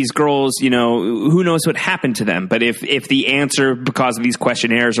 because if these girls, who knows what happened to them, but if the answer, because of these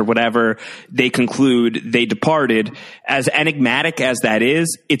questionnaires or whatever, they conclude they departed, as enigmatic as that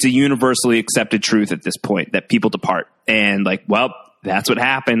is, it's a universally accepted truth at this point that people depart. And that's what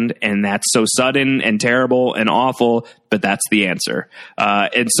happened, and that's so sudden and terrible and awful, but that's the answer.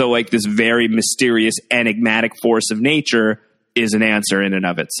 And so this very mysterious, enigmatic force of nature is an answer in and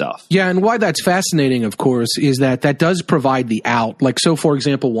of itself. Yeah, and why that's fascinating, of course, is that does provide the out. So for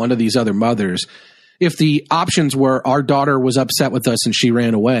example, one of these other mothers, if the options were our daughter was upset with us and she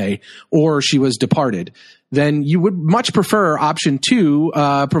ran away, or she was departed, then you would much prefer option 2,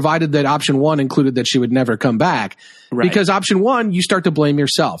 provided that option 1 included that she would never come back. Right. Because option 1, you start to blame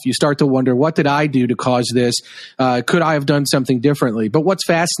yourself. You start to wonder, what did I do to cause this? Could I have done something differently? But what's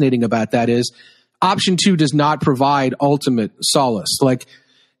fascinating about that is option 2 does not provide ultimate solace.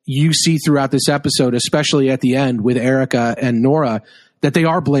 You see throughout this episode, especially at the end with Erica and Nora, that they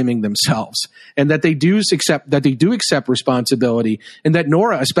are blaming themselves and that they do accept responsibility, and that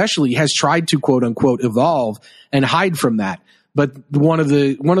Nora especially has tried to quote unquote evolve and hide from that. But one of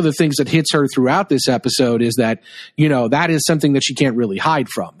the things that hits her throughout this episode is that, that is something that she can't really hide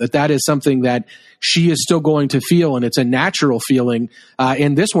from, that is something that she is still going to feel, and it's a natural feeling.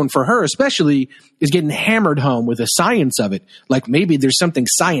 And this one for her especially is getting hammered home with the science of it. Maybe there's something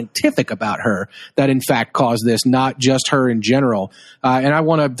scientific about her that in fact caused this, not just her in general. And I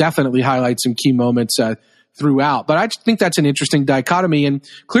want to definitely highlight some key moments throughout. But I think that's an interesting dichotomy. And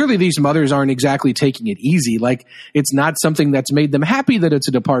clearly these mothers aren't exactly taking it easy. It's not something that's made them happy that it's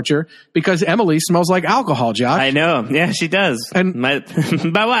a departure, because Emily smells like alcohol, Josh. I know. Yeah, she does. And my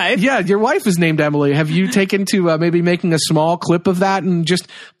wife. Yeah, your wife is named Emily. Have you taken to maybe making a small clip of that and just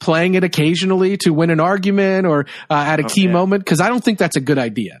playing it occasionally to win an argument or at a key moment? Because I don't think that's a good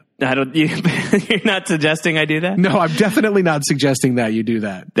idea. You're not suggesting I do that? No, I'm definitely not suggesting that you do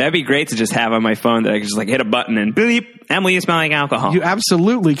that. That'd be great to just have on my phone, that I could just hit a button and bleep, Emily, you smell like alcohol. You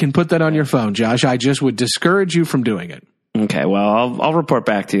absolutely can put that on your phone, Josh. I just would discourage you from doing it. Okay, well, I'll report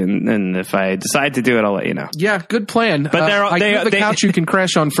back to you, and if I decide to do it, I'll let you know. Yeah, good plan. But the couch you can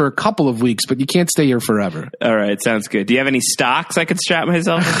crash on for a couple of weeks, but you can't stay here forever. All right, sounds good. Do you have any stocks I could strap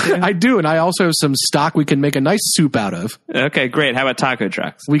myself into? I do, and I also have some stock we can make a nice soup out of. Okay, great. How about taco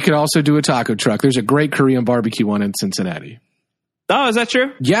trucks? We could also do a taco truck. There's a great Korean barbecue one in Cincinnati. Oh, is that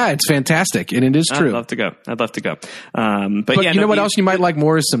true? Yeah, it's fantastic, and it is true. I'd love to go. But yeah, you know what else you might like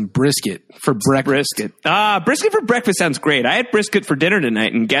more is some brisket for breakfast. Brisket for breakfast sounds great. I had brisket for dinner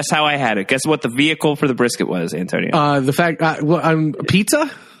tonight, and guess how I had it? Guess what the vehicle for the brisket was, Antonio?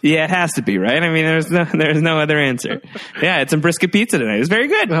 Pizza? Yeah, it has to be, right? I mean, there's no other answer. Yeah, it's some brisket pizza tonight. It was very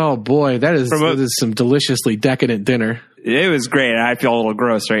good. Oh boy, that is some deliciously decadent dinner. It was great. I feel a little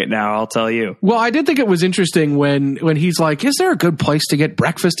gross right now, I'll tell you. Well, I did think it was interesting when he's like, is there a good place to get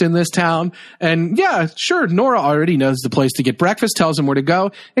breakfast in this town? And yeah, sure, Nora already knows the place to get breakfast, tells him where to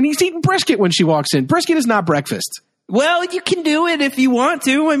go, and he's eating brisket when she walks in. Brisket is not breakfast. Well, you can do it if you want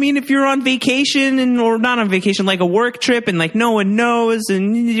to. I mean, if you're on vacation or not on vacation, like a work trip, and no one knows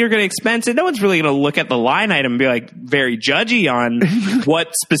and you're going to expense it, no one's really going to look at the line item and be very judgy on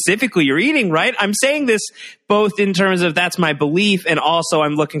what specifically you're eating, right? I'm saying this both in terms of that's my belief, and also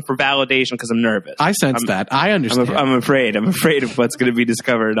I'm looking for validation because I'm nervous. I sense that. I understand. I'm afraid. I'm afraid of what's going to be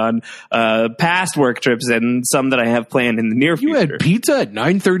discovered on past work trips and some that I have planned in the near future. You had pizza at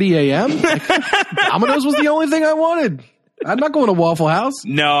 9:30 a.m.? Domino's was the only thing I wanted. I'm not going to Waffle House.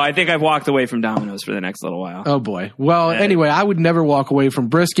 No, I think I've walked away from Domino's for the next little while. Oh boy. Well, anyway, I would never walk away from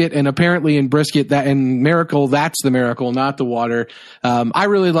brisket, and apparently in brisket in Miracle, that's the miracle, not the water. I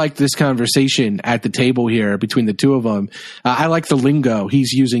really like this conversation at the table here between the two of them. I like the lingo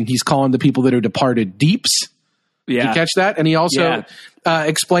he's using. He's calling the people that are departed deeps. Yeah. Did you catch that? And he also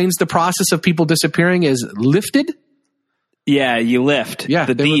explains the process of people disappearing as lifted. Yeah, you lift. Yeah,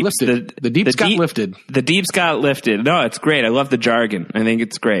 the deeps got lifted. The deeps got lifted. No, it's great. I love the jargon. I think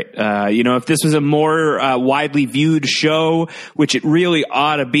it's great. If this was a more widely viewed show, which it really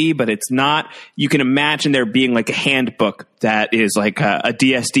ought to be, but it's not, you can imagine there being a handbook that is a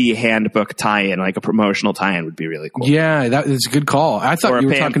DSD handbook tie-in, like a promotional tie-in would be really cool. Yeah, that is a good call. I thought you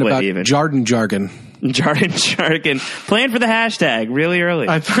were talking about even. Jargon. Jarden jargon. Plan for the hashtag really early.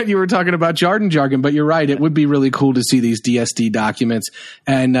 I thought you were talking about Jarden jargon, but you're right. It would be really cool to see these DSD documents.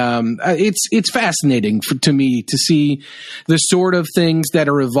 And it's fascinating to me to see the sort of things that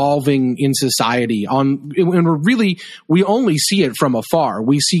are evolving in society. And we only see it from afar.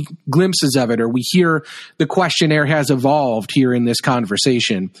 We see glimpses of it, or we hear the questionnaire has evolved here in this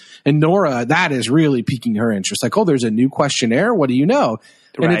conversation. And Nora, that is really piquing her interest. Like, oh, there's a new questionnaire? What do you know?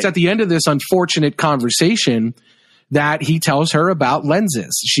 And Right. it's at the end of this unfortunate conversation that he tells her about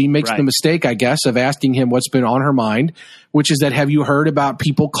lenses. She makes Right. the mistake, I guess, of asking him what's been on her mind, which is that, have you heard about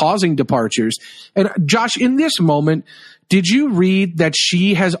people causing departures? And Josh, in this moment, did you read that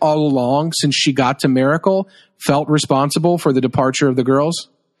she has all along, since she got to Miracle, felt responsible for the departure of the girls?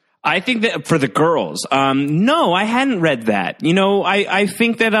 I think that for the girls, no, I hadn't read that. I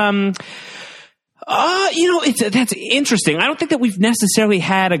think that, that's interesting. I don't think that we've necessarily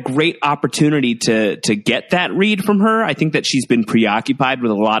had a great opportunity to get that read from her. I think that she's been preoccupied with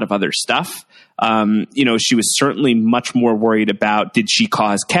a lot of other stuff. She was certainly much more worried about, did she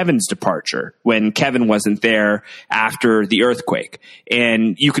cause Kevin's departure when Kevin wasn't there after the earthquake?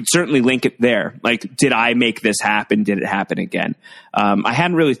 And you could certainly link it there. Like, did I make this happen? Did it happen again? I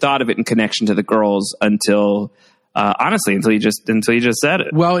hadn't really thought of it in connection to the girls until you just said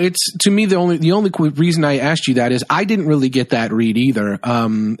it. Well, it's, to me, the only reason I asked you that is I didn't really get that read either.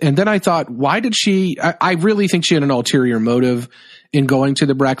 And then I thought, why did she? I really think she had an ulterior motive in going to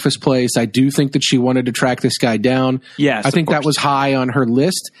the breakfast place. I do think that she wanted to track this guy down. Yes, I think that was high on her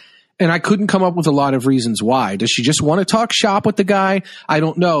list. And I couldn't come up with a lot of reasons why. Does she just want to talk shop with the guy? I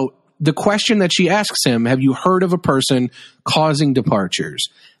don't know. The question that she asks him, have you heard of a person causing departures?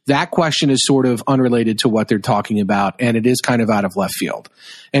 That question is sort of unrelated to what they're talking about, and it is kind of out of left field.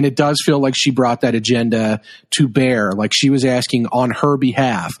 And it does feel like she brought that agenda to bear, like she was asking on her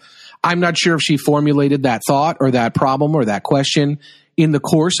behalf. I'm not sure if she formulated that thought or that problem or that question in the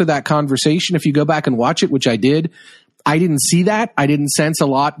course of that conversation. If you go back and watch it, which I did, I didn't see that. I didn't sense a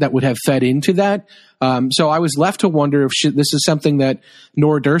lot that would have fed into that. So I was left to wonder if this is something that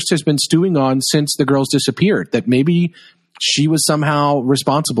Nora Durst has been stewing on since the girls disappeared, that maybe she was somehow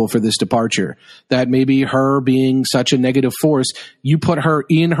responsible for this departure, that maybe her being such a negative force, you put her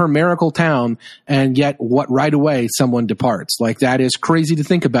in her miracle town, and yet right away someone departs. Like, that is crazy to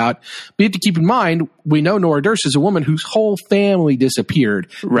think about. But you have to keep in mind, we know Nora Durst is a woman whose whole family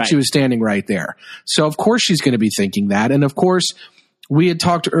disappeared. Right. She was standing right there. So of course she's going to be thinking that. And of course, we had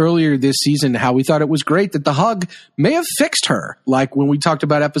talked earlier this season how we thought it was great that the hug may have fixed her. Like when we talked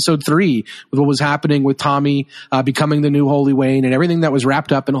about episode 3 with what was happening with Tommy becoming the new Holy Wayne and everything that was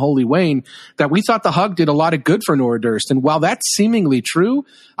wrapped up in Holy Wayne, that we thought the hug did a lot of good for Nora Durst. And while that's seemingly true,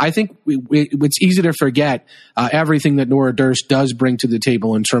 I think it's easy to forget everything that Nora Durst does bring to the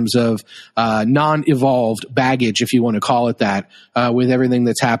table in terms of non-evolved baggage, if you want to call it that, with everything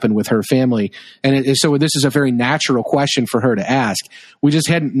that's happened with her family. And so this is a very natural question for her to ask. We just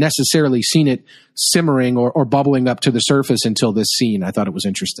hadn't necessarily seen it simmering or bubbling up to the surface until this scene. I thought it was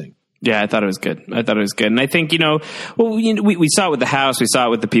interesting. Yeah, I thought it was good. And I think, we saw it with the house. We saw it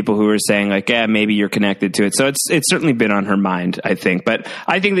with the people who were saying, like, yeah, maybe you're connected to it. So it's certainly been on her mind, I think. But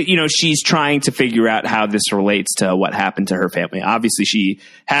I think that, she's trying to figure out how this relates to what happened to her family. Obviously, she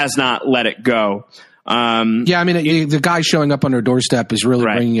has not let it go. The guy showing up on her doorstep is really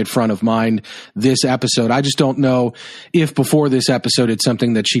bringing it front of mind this episode. I just don't know if before this episode it's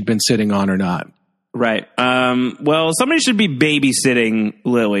something that she'd been sitting on or not. Right. Well, somebody should be babysitting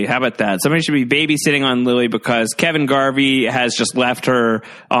Lily. How about that? Somebody should be babysitting on Lily because Kevin Garvey has just left her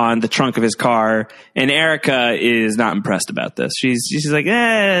on the trunk of his car, and Erica is not impressed about this. She's like,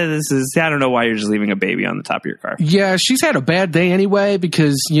 I don't know why you're just leaving a baby on the top of your car. Yeah, she's had a bad day anyway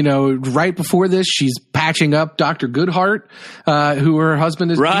because, right before this, she's patching up Dr. Goodhart, who her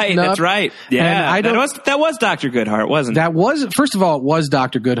husband is beating up. That's right. Yeah, that was Dr. Goodhart, wasn't it? First of all, it was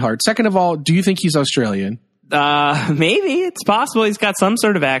Dr. Goodhart. Second of all, do you think he's Australian? Maybe it's possible. He's got some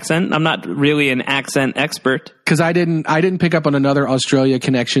sort of accent. I'm not really an accent expert because I didn't pick up on another Australia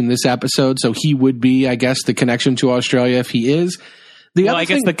connection this episode. So he would be, I guess, the connection to Australia if he is. I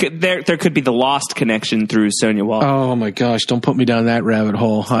guess there could be the lost connection through Sonia Walker. Oh my gosh! Don't put me down that rabbit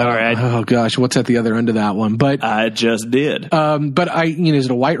hole. All right. Oh gosh, what's at the other end of that one? But I just did. But is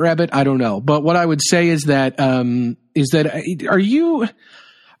it a white rabbit? I don't know. But what I would say is that are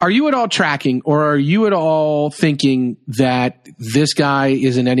you at all tracking, or are you at all thinking that this guy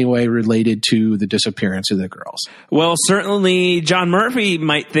is in any way related to the disappearance of the girls? Well, certainly John Murphy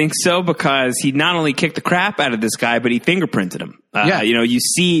might think so because he not only kicked the crap out of this guy, but he fingerprinted him. You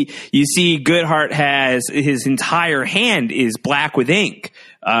see Goodhart has his entire hand is black with ink,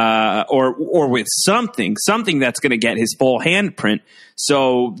 or with something that's going to get his full handprint.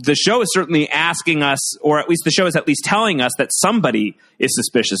 So the show is certainly asking us, or at least the show is at least telling us that somebody is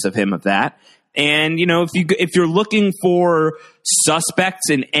suspicious of him of that. And, if you're looking for suspects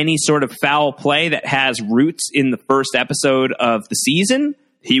in any sort of foul play that has roots in the first episode of the season,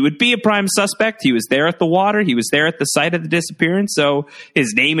 he would be a prime suspect. He was there at the water. He was there at the site of the disappearance. So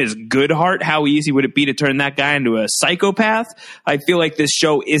his name is Goodhart. How easy would it be to turn that guy into a psychopath? I feel like this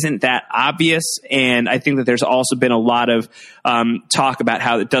show isn't that obvious. And I think that there's also been a lot of talk about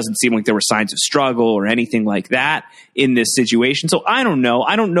how it doesn't seem like there were signs of struggle or anything like that in this situation. So I don't know.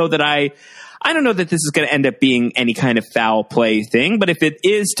 I don't know that this is going to end up being any kind of foul play thing, but if it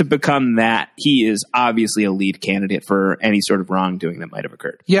is to become that, he is obviously a lead candidate for any sort of wrongdoing that might have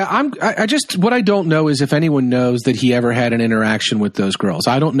occurred. Yeah, what I don't know is if anyone knows that he ever had an interaction with those girls.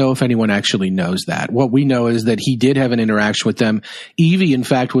 I don't know if anyone actually knows that. What we know is that he did have an interaction with them. Evie, in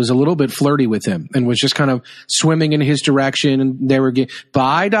fact, was a little bit flirty with him and was just kind of swimming in his direction, and they were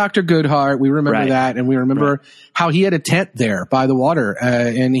bye, Dr. Goodhart. We remember that, and we remember how he had a tent there by the water,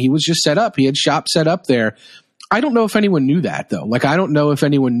 and he was just set up. He had shop set up there. I don't know if anyone knew that, though. Like, I don't know if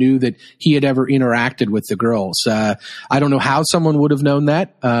anyone knew that he had ever interacted with the girls. I don't know how someone would have known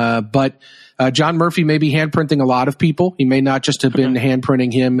that, but John Murphy may be handprinting a lot of people. He may not just have been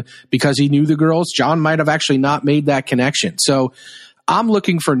handprinting him because he knew the girls. John might have actually not made that connection. So I'm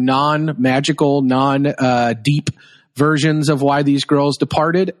looking for non-magical, non-deep versions of why these girls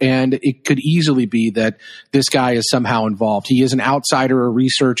departed, and it could easily be that this guy is somehow involved. He is an outsider, a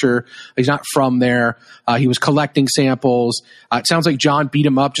researcher. He's not from there. He was collecting samples. It sounds like John beat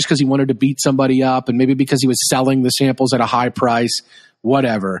him up just because he wanted to beat somebody up, and maybe because he was selling the samples at a high price.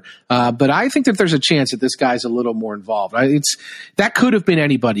 Whatever. But I think that there's a chance that this guy's a little more involved. That could have been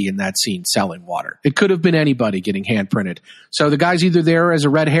anybody in that scene selling water. It could have been anybody getting handprinted. So the guy's either there as a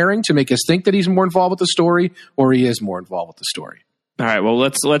red herring to make us think that he's more involved with the story, or he is more involved with the story. All right. Well,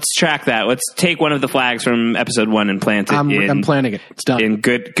 let's track that. Let's take one of the flags from episode 1 and plant it. I'm planting it. It's done. In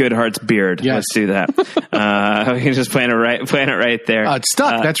Goodhart's beard. Yes. Let's do that. We can just plant it right there. It's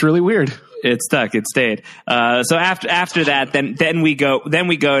stuck. That's really weird. It stuck. It stayed. So after that, then we go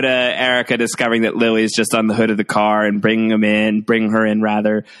to Erica discovering that Lily's just on the hood of the car and bringing her in,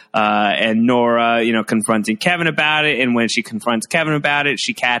 and Nora, confronting Kevin about it. And when she confronts Kevin about it,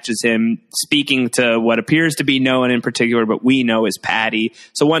 she catches him speaking to what appears to be no one in particular, but we know is Patty.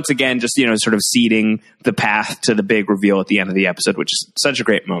 So once again, just, sort of seeding the path to the big reveal at the end of the episode, which is such a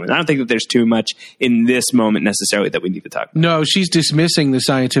great moment. I don't think that there's too much in this moment necessarily that we need to talk about. No, she's dismissing the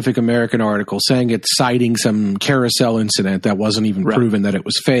Scientific American article, saying it's citing some carousel incident that wasn't even proven that it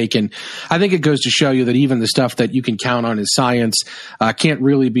was fake. And I think it goes to show you that even the stuff that you can count on as science can't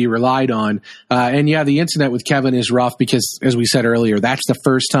really be relied on. And yeah, the incident with Kevin is rough because, as we said earlier, that's the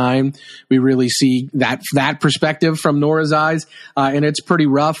first time we really see that perspective from Nora's eyes, and it's pretty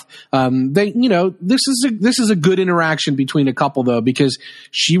rough. This is a good interaction between a couple, though, because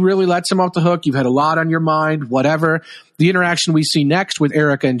she really lets him off the hook. You've had a lot on your mind, whatever. The interaction we see next with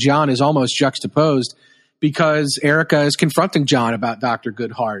Erica and John is almost juxtaposed because Erica is confronting John about Dr.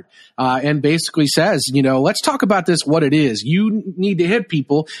 Goodhart and basically says, let's talk about this, what it is. You need to hit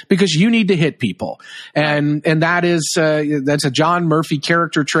people because you need to hit people. And that is, that's a John Murphy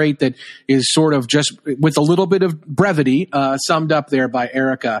character trait that is sort of just with a little bit of brevity summed up there by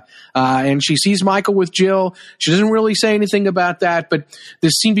Erica. And she sees Michael with Jill. She doesn't really say anything about that, but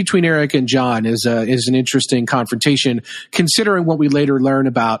this scene between Erica and John is an interesting confrontation considering what we later learn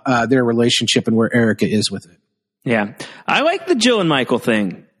about their relationship and where Erica is with it. Yeah. I like the Jill and Michael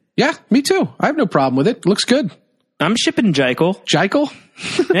thing. Yeah, me too. I have no problem with it. Looks good. I'm shipping Jekyll. Jekyll?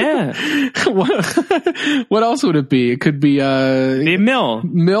 Yeah. What else would it be? It could be Mill.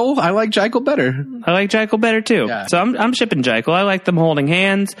 Mill? I like Jekyll better. I like Jekyll better too. Yeah. So I'm shipping Jekyll. I like them holding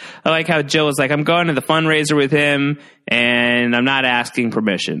hands. I like how Jill is like, I'm going to the fundraiser with him and I'm not asking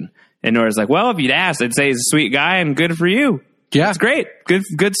permission. And Nora's like, well, if you'd asked, I'd say he's a sweet guy and good for you. Yeah. It's great.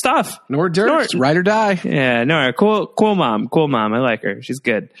 Good stuff. Nora Durst, ride or die. Yeah, Nora, cool mom. I like her. She's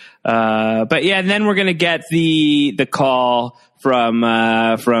good. But yeah, and then we're going to get the call from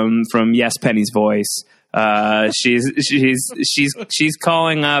Yes Penny's voice. She's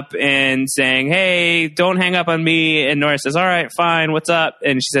calling up and saying, hey, don't hang up on me. And Nora says, all right, fine. What's up?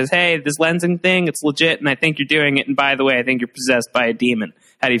 And she says, hey, this lensing thing, it's legit. And I think you're doing it. And by the way, I think you're possessed by a demon.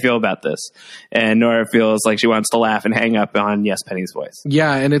 How do you feel about this? And Nora feels like she wants to laugh and hang up on Yes Penny's voice.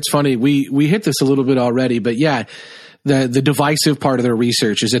 Yeah. And it's funny. We hit this a little bit already, but yeah, the divisive part of their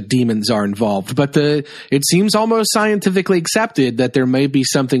research is that demons are involved, but it seems almost scientifically accepted that there may be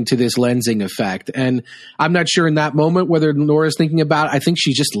something to this lensing effect. And I'm not sure in that moment whether Nora's thinking about it. I think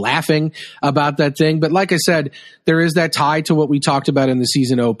she's just laughing about that thing. But like I said, there is that tie to what we talked about in the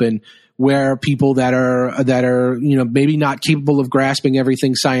season open, where people that are, you know, maybe not capable of grasping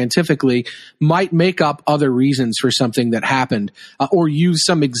everything scientifically might make up other reasons for something that happened, or use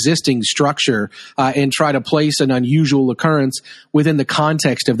some existing structure and try to place an unusual occurrence within the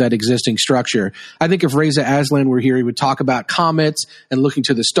context of that existing structure. I think if Reza Aslan were here, he would talk about comets and looking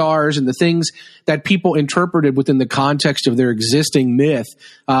to the stars and the things that people interpreted within the context of their existing myth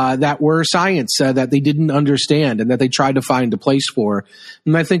that were science that they didn't understand and that they tried to find a place for.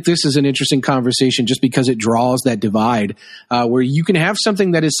 And I think this is an interesting conversation just because it draws that divide where you can have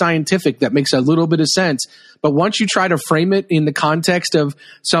something that is scientific that makes a little bit of sense, but once you try to frame it in the context of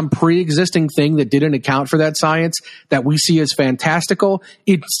some pre-existing thing that didn't account for that science that we see as fantastical,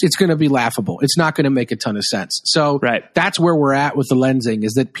 it's going to be laughable. It's not going to make a ton of sense. So that's where we're at with the lensing,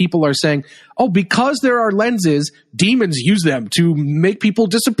 is that people are saying, oh, because there are lenses, demons use them to make people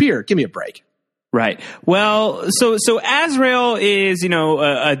disappear. Give me a break. Right. Well, so Azrael is, you know,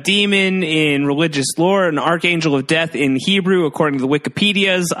 a demon in religious lore, an archangel of death in Hebrew, according to the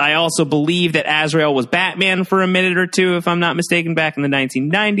Wikipedias. I also believe that Azrael was Batman for a minute or two, if I'm not mistaken, back in the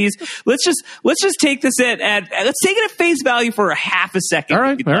 1990s. Let's just take this let's take it at face value for a half a second. All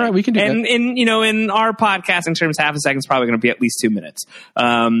right, we can do that. And in our podcasting terms, half a second is probably going to be at least 2 minutes.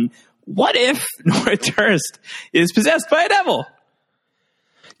 What if Nora Durst is possessed by a devil?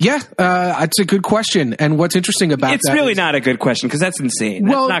 Yeah, it's a good question. And what's interesting about it's really not a good question because that's insane.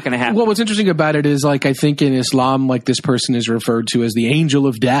 That's not going to happen. Well, what's interesting about it is, like, I think in Islam, like, this person is referred to as the angel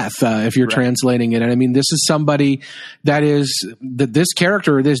of death, if you're translating it. And I mean, this is somebody that this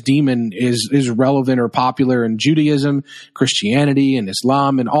character, this demon is relevant or popular in Judaism, Christianity, and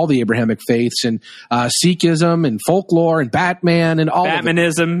Islam, and all the Abrahamic faiths, and Sikhism, and folklore, and Batman, and all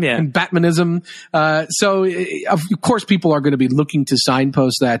Batmanism, and Batmanism. So, of course, people are going to be looking to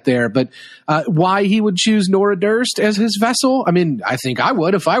signpost that there, but why he would choose Nora Durst as his vessel? I mean, I think I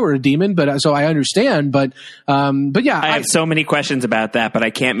would if I were a demon, but so I understand. But yeah, I have so many questions about that, but I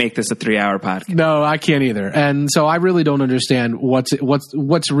can't make this a 3-hour podcast. No, I can't either, and so I really don't understand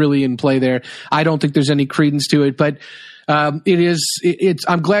what's really in play there. I don't think there's any credence to it, but. I'm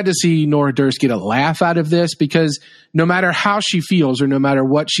glad to see Nora Durst get a laugh out of this, because no matter how she feels or no matter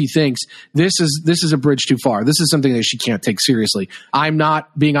what she thinks, this is a bridge too far. This is something that she can't take seriously. I'm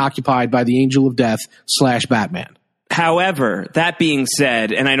not being occupied by the angel of death / Batman. However, that being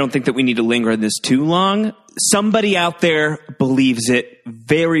said, and I don't think that we need to linger on this too long, somebody out there believes it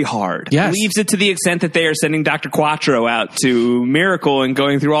very hard. Yes. Believes it to the extent that they are sending Dr. Quattro out to Miracle and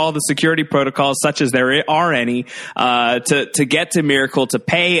going through all the security protocols, such as there are any, to get to Miracle, to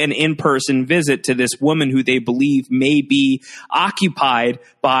pay an in-person visit to this woman who they believe may be occupied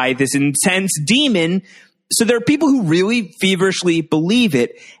by this intense demon. So there are people who really feverishly believe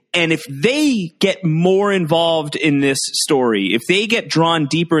it. And if they get more involved in this story, if they get drawn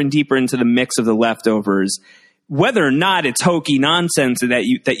deeper and deeper into the mix of the leftovers, whether or not it's hokey nonsense that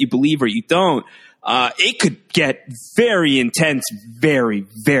you believe or you don't, it could get very intense very,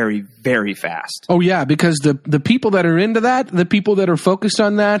 very, very fast. Oh yeah, because the people that are into that, the people that are focused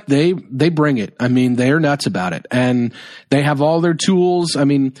on that, they bring it. I mean, they're nuts about it, and they have all their tools. I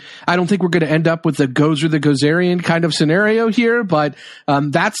mean, I don't think we're going to end up with the Gozer the Gozerian kind of scenario here, but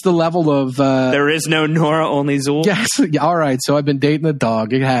that's the level of. There is no Nora, only Zul. Yes. All right. So I've been dating a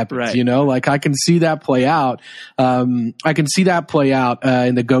dog. It happens. Right. You know, like I can see that play out. I can see that play out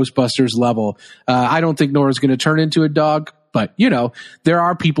in the Ghostbusters level. I don't think Nora's going to turn into a dog. But, you know, there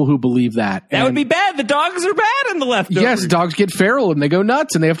are people who believe that. That would be bad. The dogs are bad in the leftovers. Yes, dogs get feral and they go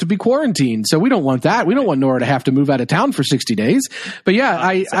nuts and they have to be quarantined. So we don't want that. We don't want Nora to have to move out of town for 60 days. But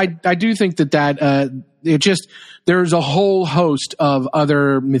yeah, I do think that it just, there's a whole host of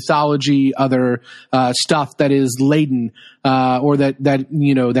other mythology, other stuff that is laden or that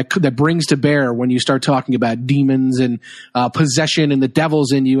you know that brings to bear when you start talking about demons and possession and the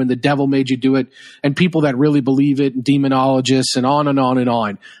devil's in you and the devil made you do it, and people that really believe it, and demonologists, and on and on and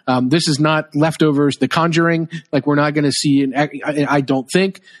on. This is not leftovers, The Conjuring. Like, we're not going to see I don't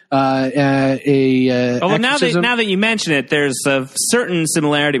think now that you mention it, there's a certain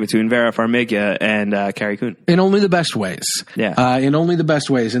similarity between Vera Farmiga and Carrie Coon. In only the best ways. Yeah. In only the best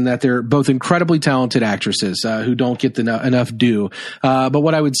ways, in that they're both incredibly talented actresses who don't get enough due. But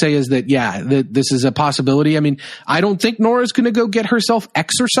what I would say is that, this is a possibility. I mean, I don't think Nora's going to go get herself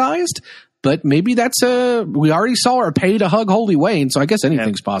exorcised. but maybe we already saw her pay to hug Holy Wayne, so I guess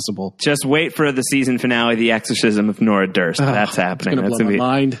anything's possible. Just wait for the season finale, The Exorcism of Nora Durst. That's happening. That's going to blow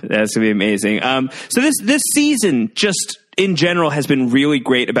my mind. That's going to be amazing. So this season just in general has been really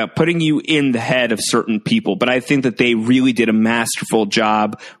great about putting you in the head of certain people, but I think that they really did a masterful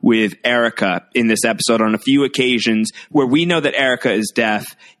job with Erica in this episode on a few occasions where we know that Erica is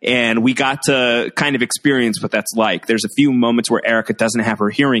deaf, and we got to kind of experience what that's like. There's a few moments where Erica doesn't have her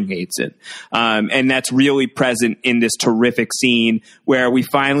hearing aids in, and that's really present in this terrific scene where we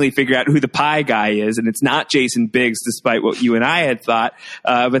finally figure out who the pie guy is, and it's not Jason Biggs, despite what you and I had thought,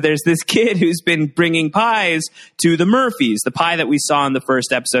 but there's this kid who's been bringing pies to the Murphys. The pie that we saw in the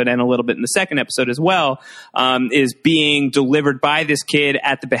first episode and a little bit in the second episode as well is being delivered by this kid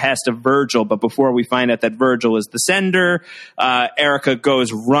at the behest of Virgil. But before we find out that Virgil is the sender, Erica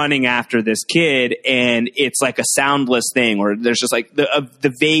goes running after this kid, and it's like a soundless thing, or there's just like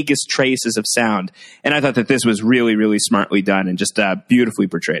the vaguest traces of sound. And I thought that this was really, really smartly done and just beautifully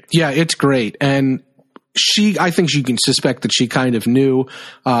portrayed. Yeah, it's great. And I think you can suspect that she kind of knew.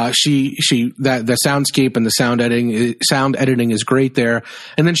 That the soundscape and the sound editing is great there.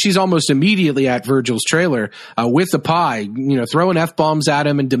 And then she's almost immediately at Virgil's trailer with the pie, throwing F-bombs at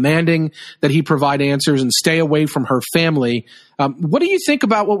him and demanding that he provide answers and stay away from her family. What do you think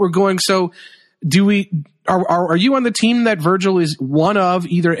about what we're going? So are you on the team that Virgil is one of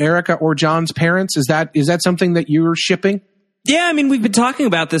either Erica or John's parents? Is that something that you're shipping? Yeah, I mean, we've been talking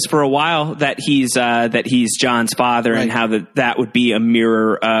about this for a while, that he's John's father, right, and how that would be a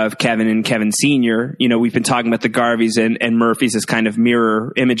mirror of Kevin and Kevin Sr. We've been talking about the Garveys and Murphys as kind of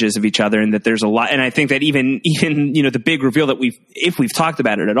mirror images of each other, and that there's a lot. And I think that even the big reveal that if we've talked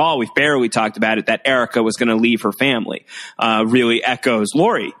about it at all, we've barely talked about it, that Erica was going to leave her family, really echoes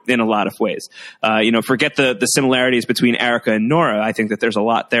Laurie in a lot of ways. Forget the similarities between Erica and Nora. I think that there's a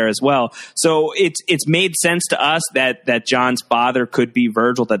lot there as well. So it's made sense to us that John's father could be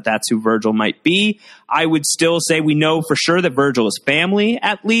Virgil, that's who Virgil might be. I would still say we know for sure that Virgil is family,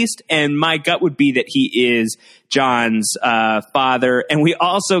 at least, and my gut would be that he is John's father. And we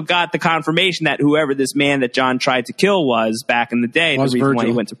also got the confirmation that whoever this man that John tried to kill was back in the day, the reason Virgil. why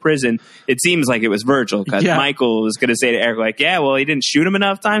he went to prison, it seems like it was Virgil, because Michael was going to say to Eric, like, yeah, well, he didn't shoot him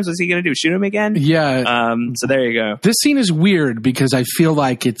enough times. What's he going to do? Shoot him again? Yeah. So there you go. This scene is weird because I feel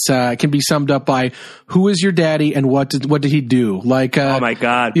like it can be summed up by who is your daddy and what did he do? Like, oh my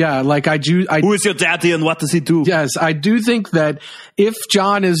God. Yeah. Like who is your daddy and what does he do? Yes. I do think that if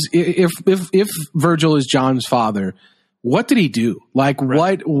Virgil is John's father, what did he do? Like,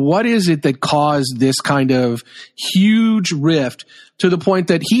 right, what is it that caused this kind of huge rift to the point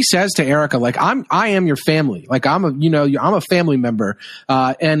that he says to Erica, like, I am your family. Like, I'm a family member.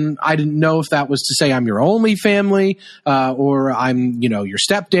 And I didn't know if that was to say I'm your only family, or I'm, your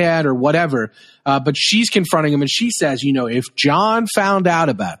stepdad or whatever. But she's confronting him and she says, if John found out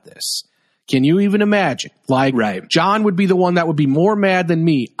about this, can you even imagine? Like, right, John would be the one that would be more mad than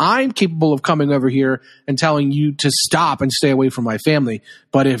me. I'm capable of coming over here and telling you to stop and stay away from my family.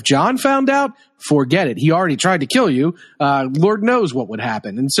 But if John found out, forget it. He already tried to kill you. Lord knows what would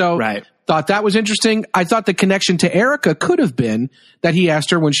happen. And so thought that was interesting. I thought the connection to Erica could have been that he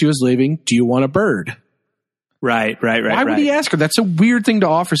asked her when she was leaving, do you want a bird? Right. Why would he ask her? That's a weird thing to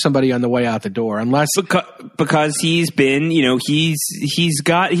offer somebody on the way out the door, unless because he's been, he's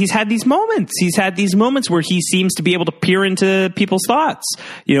had these moments. He's had these moments where he seems to be able to peer into people's thoughts.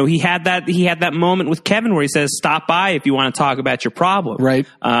 He had that moment with Kevin where he says, "Stop by if you want to talk about your problem." Right.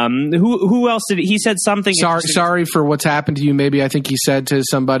 Who else did he said something? Sorry for what's happened to you. Maybe I think he said to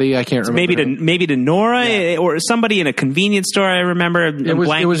somebody, I can't remember. Maybe to Nora or somebody in a convenience store. I remember it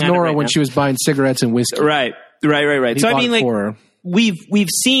was Nora when she was buying cigarettes and whiskey. Right. So I mean, like, we've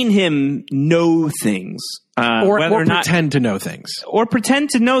seen him know things, or pretend to know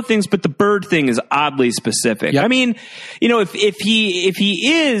things, but the bird thing is oddly specific. Yep. I mean, if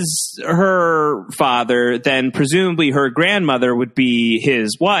he is her father, then presumably her grandmother would be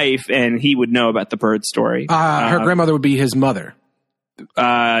his wife, and he would know about the bird story. Her grandmother would be his mother.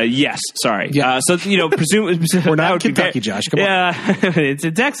 Yes. Sorry. Yeah. So presumably we're not in Kentucky, Josh. Come on. It's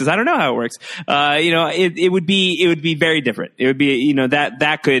in Texas. I don't know how it works. It would be very different. It would be,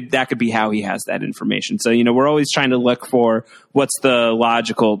 that could be how he has that information. So, we're always trying to look for what's the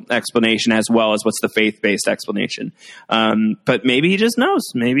logical explanation as well as what's the faith-based explanation. But maybe he just knows.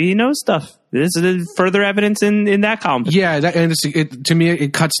 Maybe he knows stuff. this is further evidence in that column. Yeah, to me,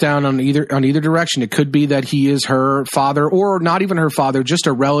 it cuts down on either direction. It could be that he is her father, or not even her father, just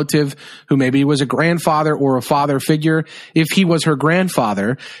a relative who maybe was a grandfather or a father figure. If he was her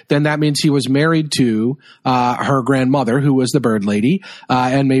grandfather, then that means he was married to her grandmother, who was the bird lady,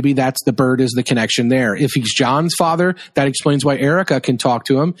 and maybe that's the bird is the connection there. If he's John's father, that explains why Erica can talk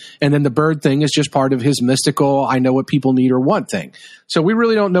to him, and then the bird thing is just part of his mystical, I know what people need or want thing. So we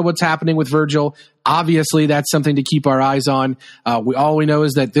really don't know what's happening with Virgil. Obviously, that's something to keep our eyes on. All we know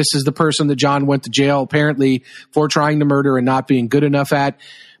is that this is the person that John went to jail, apparently, for trying to murder and not being good enough at.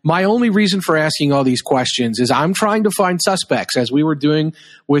 My only reason for asking all these questions is I'm trying to find suspects, as we were doing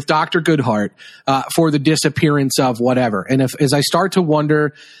with Dr. Goodhart, for the disappearance of whatever. And as I start to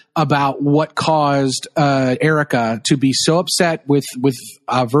wonder about what caused Erica to be so upset with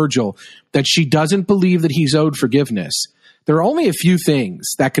Virgil that she doesn't believe that he's owed forgiveness, there are only a few things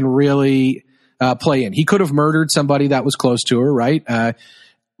that can really play in. He could have murdered somebody that was close to her, right?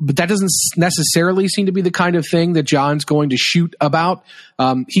 But that doesn't necessarily seem to be the kind of thing that John's going to shoot about.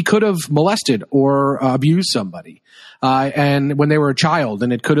 He could have molested or abused somebody, and when they were a child,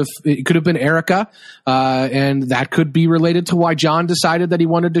 and it could have been Erica, and that could be related to why John decided that he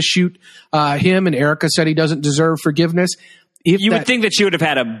wanted to shoot him, and Erica said he doesn't deserve forgiveness. You would think that she would have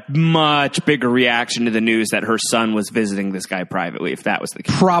had a much bigger reaction to the news that her son was visiting this guy privately, if that was the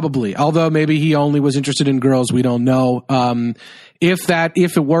case. Probably, although maybe he only was interested in girls. We don't know. If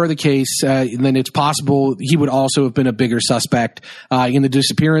it were the case, then it's possible he would also have been a bigger suspect in the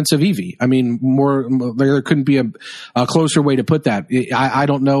disappearance of Evie. I mean, there couldn't be a closer way to put that. I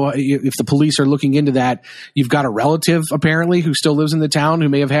don't know if the police are looking into that. You've got a relative, apparently, who still lives in the town who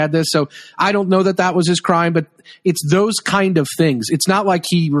may have had this. So I don't know that was his crime, but it's those kind of things. It's not like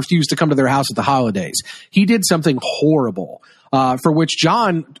he refused to come to their house at the holidays. He did something horrible, for which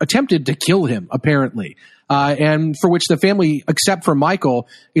John attempted to kill him, apparently. And for which the family, except for Michael,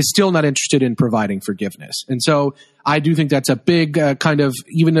 is still not interested in providing forgiveness. And so I do think that's a big kind of,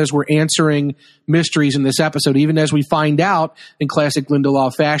 even as we're answering mysteries in this episode, even as we find out in classic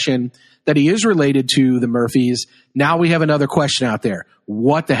Lindelof fashion that he is related to the Murphys, now we have another question out there.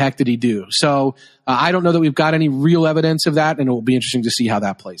 What the heck did he do? So I don't know that we've got any real evidence of that, and it will be interesting to see how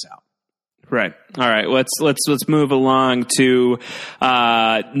that plays out. Right. All right. Let's move along to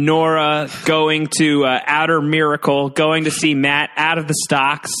Nora going to Outer Miracle, going to see Matt out of the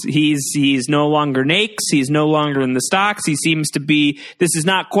stocks. He's no longer Nakes. He's no longer in the stocks. He seems to be. This is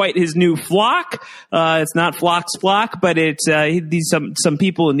not quite his new flock. It's not Flock's flock, but it's these some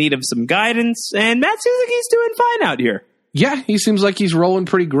people in need of some guidance. And Matt seems like he's doing fine out here. Yeah, he seems like he's rolling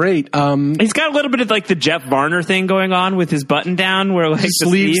pretty great. He's got a little bit of like the Jeff Varner thing going on with his button down, where like the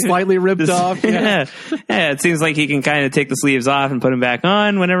sleeves slightly ripped off. Yeah, it seems like he can kind of take the sleeves off and put them back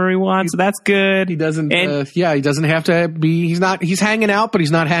on whenever he wants. So that's good. He doesn't. He doesn't have to be. He's hanging out, but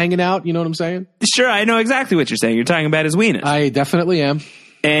he's not hanging out. You know what I'm saying? Sure, I know exactly what you're saying. You're talking about his weenus. I definitely am.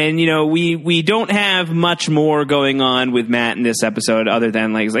 And, you know, we don't have much more going on with Matt in this episode other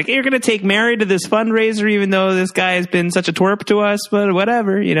than, like, he's like, hey, you're going to take Mary to this fundraiser even though this guy has been such a twerp to us, but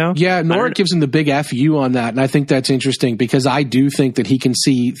whatever, you know. Yeah, Nora gives him the big FU on that, and I think that's interesting because I do think that he can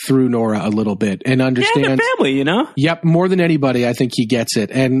see through Nora a little bit and understand. Yeah, the family, you know. Yep, more than anybody, I think he gets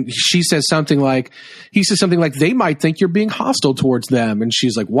it. And he says something like, they might think you're being hostile towards them. And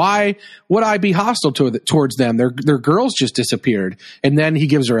she's like, why would I be hostile towards them? Their girls just disappeared. And then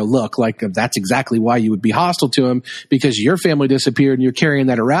he gives her a look like that's exactly why you would be hostile to him, because your family disappeared and you're carrying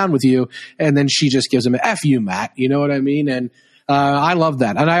that around with you. And then she just gives him a F you, Matt. You know what I mean? And I love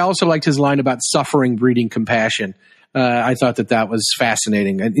that. And I also liked his line about suffering breeding compassion. I thought that was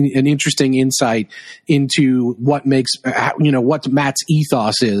fascinating, an interesting insight into what makes, what Matt's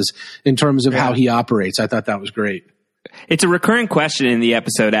ethos is in terms of how he operates. I thought that was great. It's a recurring question in the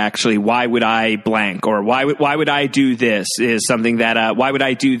episode, actually. Why would I blank? Or why would I do this? Is something that, why would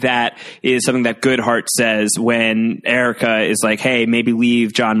I do that? Is something that Goodhart says when Erica is like, hey, maybe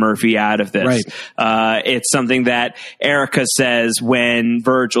leave John Murphy out of this. Right. It's something that Erica says when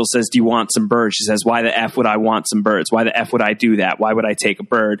Virgil says, do you want some birds? She says, why the F would I want some birds? Why the F would I do that? Why would I take a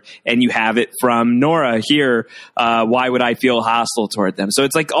bird? And you have it from Nora here. Why would I feel hostile toward them? So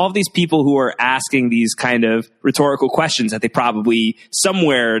it's like all of these people who are asking these kind of rhetorical questions that they probably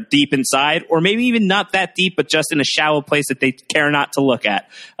somewhere deep inside, or maybe even not that deep, but just in a shallow place that they care not to look at.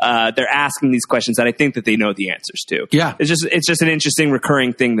 They're asking these questions that I think that they know the answers to. Yeah. It's just an interesting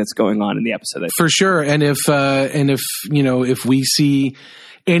recurring thing that's going on in the episode. For sure. And if we see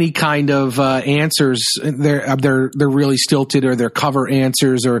any kind of answers. They're really stilted, or they're cover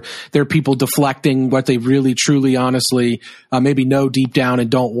answers, or they're people deflecting what they really, truly, honestly maybe know deep down and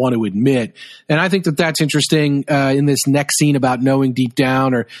don't want to admit. And I think that that's interesting in this next scene about knowing deep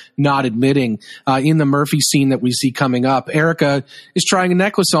down or not admitting. In the Murphy scene that we see coming up, Erica is trying a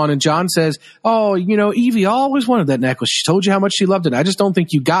necklace on, and John says, "Oh, Evie, I always wanted that necklace. She told you how much she loved it. I just don't think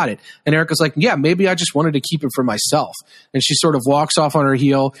you got it." And Erica's like, "Yeah, maybe I just wanted to keep it for myself." And she sort of walks off on her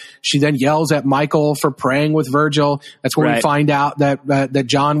heel. She then yells at Michael for praying with Virgil. That's where we find out that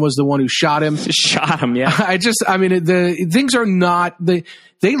John was the one who shot him. Shot him, yeah. The things are not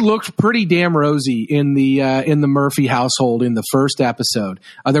they looked pretty damn rosy in the Murphy household in the first episode.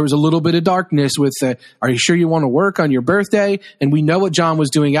 There was a little bit of darkness with, "Are you sure you want to work on your birthday?" And we know what John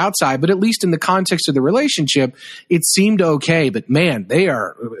was doing outside, but at least in the context of the relationship, it seemed okay. But man,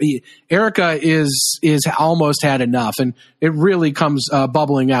 Erica is almost had enough, and it really comes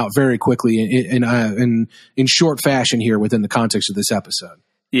bubbling out very quickly in short fashion here within the context of this episode.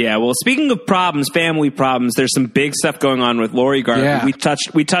 Yeah, well, speaking of problems, family problems, there's some big stuff going on with Lori Garvey. Yeah.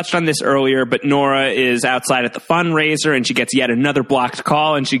 We touched on this earlier, but Nora is outside at the fundraiser, and she gets yet another blocked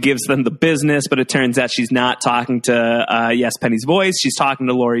call, and she gives them the business, but it turns out she's not talking to Yes Penny's voice. She's talking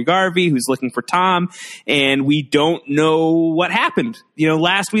to Lori Garvey, who's looking for Tom, and we don't know what happened.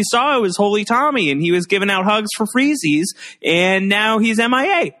 Last we saw it was Holy Tommy, and he was giving out hugs for freezies, and now he's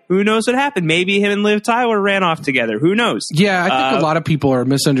MIA. Who knows what happened? Maybe him and Liv Tyler ran off together. Who knows? Yeah, I think a lot of people are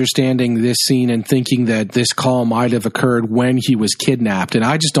misunderstanding this scene and thinking that this call might have occurred when he was kidnapped, and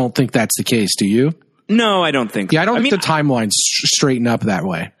I just don't think that's the case. Do you? No, I don't think. Yeah, I don't think the timelines straighten up that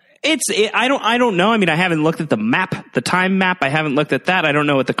way. I don't know. I haven't looked at the map, the time map. I haven't looked at that. I don't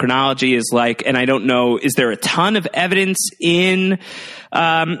know what the chronology is like, and I don't know. Is there a ton of evidence in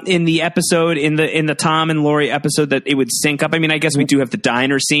the episode, in the Tom and Lori episode, that it would sync up? I guess we do have the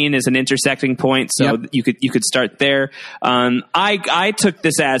diner scene as an intersecting point, so you could start there. I took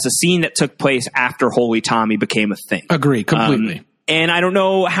this as a scene that took place after Holy Tommy became a thing. Agree completely. And I don't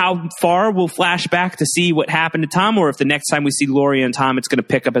know how far we'll flash back to see what happened to Tom, or if the next time we see Lori and Tom, it's going to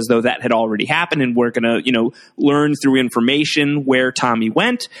pick up as though that had already happened, and we're going to, learn through information where Tommy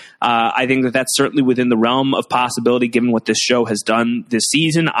went. I think that that's certainly within the realm of possibility, given what this show has done this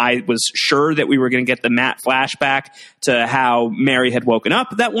season. I was sure that we were going to get the Matt flashback to how Mary had woken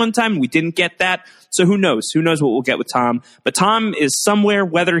up that one time. We didn't get that. So who knows? Who knows what we'll get with Tom? But Tom is somewhere,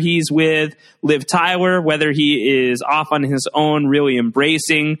 whether he's with Liv Tyler, whether he is off on his own, really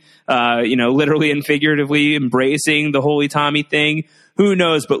embracing, literally and figuratively embracing the Holy Tommy thing. Who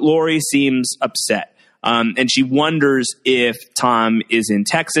knows? But Lori seems upset. And she wonders if Tom is in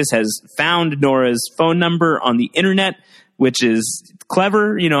Texas, has found Nora's phone number on the internet, which is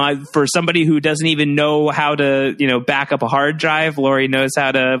clever. For somebody who doesn't even know how to, back up a hard drive, Lori knows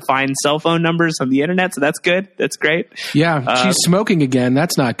how to find cell phone numbers on the internet. So that's good. That's great. Yeah. She's smoking again.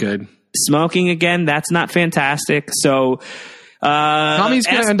 That's not good. Smoking again. That's not fantastic. So, Tommy's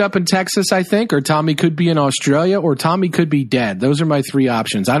going to end up in Texas, I think, or Tommy could be in Australia, or Tommy could be dead. Those are my three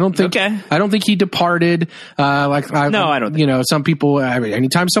options. I don't think he departed. No, I don't think. Some people,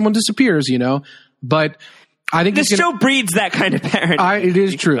 anytime someone disappears, but I think this show breeds that kind of paranoia. It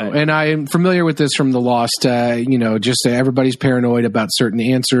is true. And I am familiar with this from The Lost. Just everybody's paranoid about certain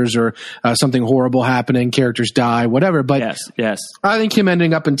answers or something horrible happening, characters die, whatever. But yes. I think him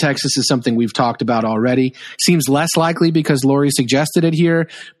ending up in Texas is something we've talked about already. Seems less likely because Lori suggested it here,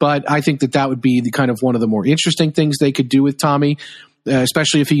 but I think that would be the kind of one of the more interesting things they could do with Tommy,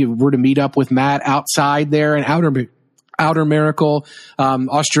 especially if he were to meet up with Matt outside there in Outer Miracle.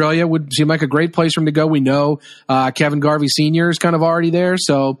 Australia would seem like a great place for him to go. We know Kevin Garvey Sr. is kind of already there,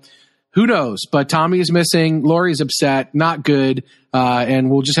 so who knows? But Tommy is missing. Lori's upset. Not good.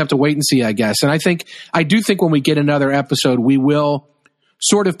 And we'll just have to wait and see, I guess. And I do think when we get another episode, we will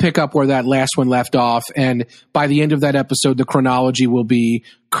sort of pick up where that last one left off. And by the end of that episode, the chronology will be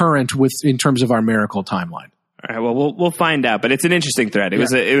current in terms of our Miracle timeline. All right, well, we'll find out, but it's an interesting thread. It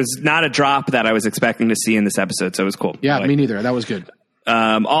was not a drop that I was expecting to see in this episode, so it was cool. Yeah, me neither. That was good.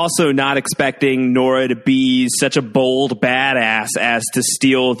 Also not expecting Nora to be such a bold badass as to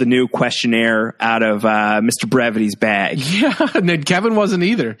steal the new questionnaire out of Mr. Brevity's bag. Yeah, and then Kevin wasn't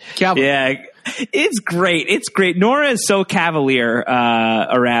either. Yeah, It's great. It's great. Nora is so cavalier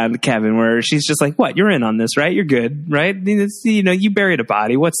around Kevin, where she's just like, "What? You're in on this, right? You're good, right? You buried a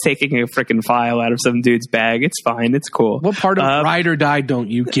body. What's taking a freaking file out of some dude's bag? It's fine. It's cool." What part of ride or die don't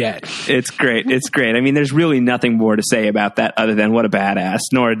you get? It's great. It's great. I mean, there's really nothing more to say about that other than what a badass.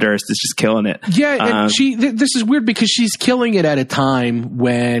 Nora Durst is just killing it. Yeah, and this is weird because she's killing it at a time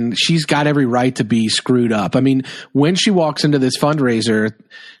when she's got every right to be screwed up. I mean, when she walks into this fundraiser,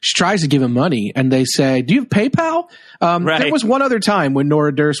 she tries to give him money, and they say, "Do you have PayPal?" Right. There was one other time when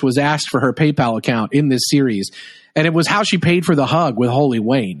Nora Durst was asked for her PayPal account in this series, and it was how she paid for the hug with Holy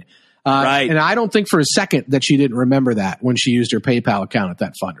Wayne. Right. And I don't think for a second that she didn't remember that when she used her PayPal account at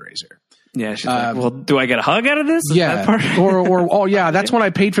that fundraiser. Yeah, she's like, well, do I get a hug out of this? Is yeah, that part? or yeah, that's when I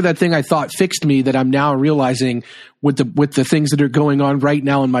paid for that thing I thought fixed me that I'm now realizing with the things that are going on right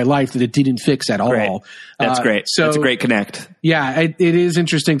now in my life that it didn't fix at all. That's great. So that's a great connect. Yeah, it is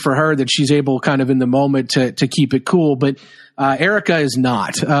interesting for her that she's able kind of in the moment to keep it cool, but Erica is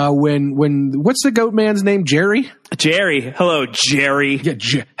not. When what's the goat man's name? Jerry? Jerry. Hello, Jerry.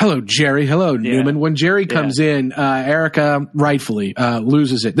 Yeah, hello, Jerry. Hello, Newman. When Jerry comes in, Erica rightfully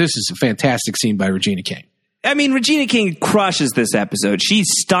loses it. This is a fantastic scene by Regina King. I mean, Regina King crushes this episode. She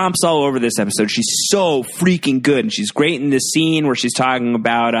stomps all over this episode. She's so freaking good. And she's great in this scene where she's talking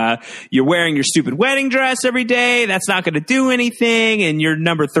about, you're wearing your stupid wedding dress every day. That's not going to do anything. And you're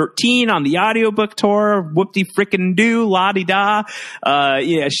number 13 on the audiobook tour. Whoop-de frickin' do, la-di-da.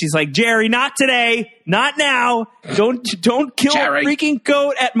 Yeah, she's like, Jerry, not today. Not now. Don't kill Jerry. a freaking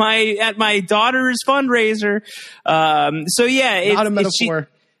goat at my daughter's fundraiser. So yeah. Not a metaphor.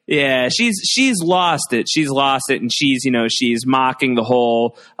 Yeah, she's lost it. She's lost it, and she's mocking the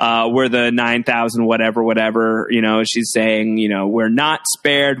whole we're the 9,000 whatever. She's saying, we're not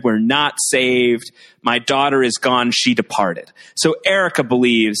spared, we're not saved. My daughter is gone, she departed. So Erica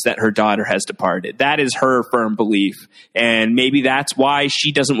believes that her daughter has departed. That is her firm belief. And maybe that's why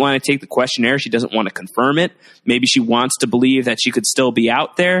she doesn't want to take the questionnaire. She doesn't want to confirm it. Maybe she wants to believe that she could still be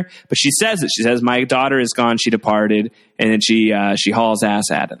out there. But she says it. She says, my daughter is gone, she departed. And then she hauls ass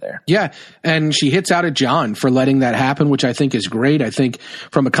out of there. Yeah, and she hits out at John for letting that happen, which I think is great. I think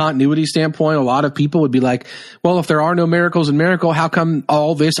from a continuity standpoint, a lot of people would be like, well, if there are no miracles in Miracle, how come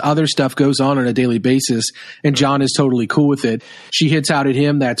all this other stuff goes on a daily basis? And John is totally cool with it. She hits out at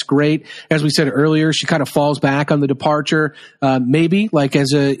him. That's great. As we said earlier, she kind of falls back on the departure. Maybe like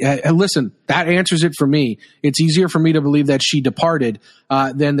listen, that answers it for me. It's easier for me to believe that she departed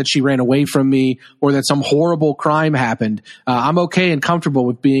than that she ran away from me or that some horrible crime happened. I'm okay and comfortable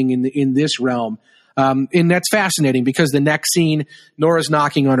with being in this realm. And that's fascinating because the next scene, Nora's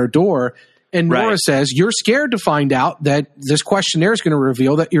knocking on her door and Nora says, you're scared to find out that this questionnaire is going to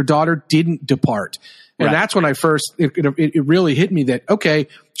reveal that your daughter didn't depart. And that's when it really hit me that, okay,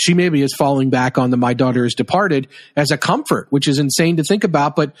 she maybe is falling back on the my daughter has departed as a comfort, which is insane to think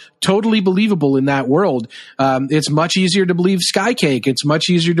about, but totally believable in that world. It's much easier to believe Skycake. It's much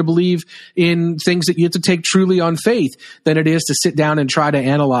easier to believe in things that you have to take truly on faith than it is to sit down and try to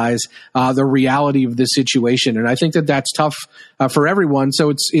analyze the reality of this situation. And I think that that's tough for everyone. So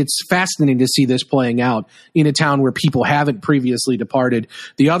it's fascinating to see this playing out in a town where people haven't previously departed.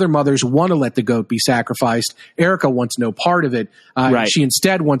 The other mothers want to let the goat be sacrificed. Erica wants no part of it. She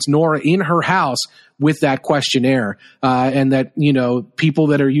instead wants Nora in her house with that questionnaire, and that, people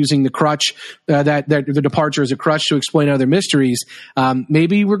that are using the crutch, that the departure is a crutch to explain other mysteries.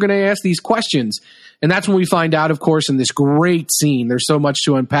 Maybe we're going to ask these questions. And that's when we find out, of course, in this great scene, there's so much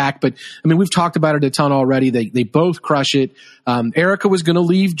to unpack, but I mean, we've talked about it a ton already. They both crush it. Erica was going to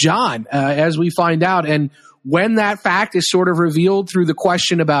leave John, as we find out. And when that fact is sort of revealed through the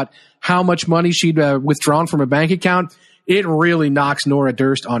question about how much money she'd withdrawn from a bank account, it really knocks Nora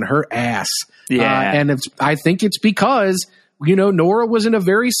Durst on her ass. Yeah. And I think it's because, Nora was in a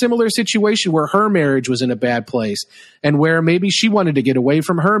very similar situation where her marriage was in a bad place and where maybe she wanted to get away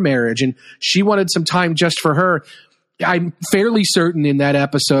from her marriage and she wanted some time just for her. I'm fairly certain in that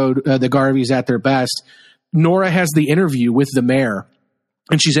episode, the Garveys at their best, Nora has the interview with the mayor.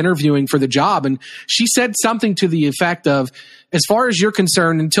 And she's interviewing for the job. And she said something to the effect of, as far as you're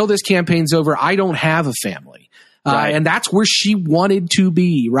concerned, until this campaign's over, I don't have a family. And that's where she wanted to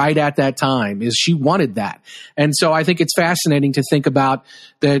be right at that time, is she wanted that. And so I think it's fascinating to think about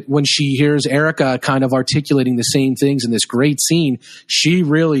that when she hears Erica kind of articulating the same things in this great scene, she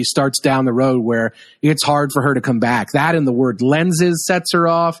really starts down the road where it's hard for her to come back. That and the word lenses sets her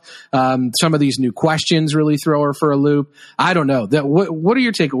off. Some of these new questions really throw her for a loop. I don't know. What are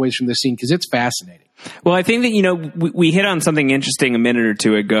your takeaways from this scene? Because it's fascinating. Well, I think that, we hit on something interesting a minute or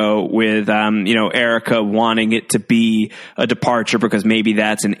two ago with, Erica wanting it to be a departure because maybe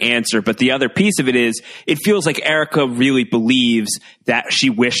that's an answer. But the other piece of it is, it feels like Erica really believes that she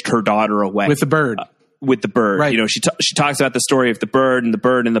wished her daughter away. With the bird. With the bird, right. She talks about the story of the bird and the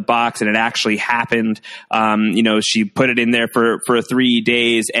bird in the box, and it actually happened. She put it in there for 3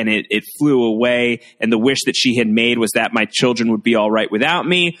 days, and it flew away. And the wish that she had made was that my children would be all right without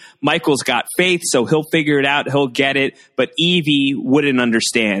me. Michael's got faith, so he'll figure it out. He'll get it. But Evie wouldn't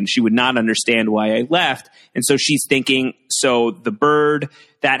understand. She would not understand why I left. And so she's thinking, so the bird,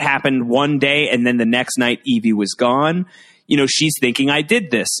 that happened one day, and then the next night Evie was gone. She's thinking I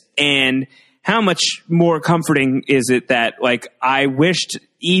did this. And how much more comforting is it that, like, I wished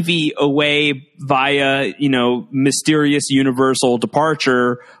Evie away via, mysterious universal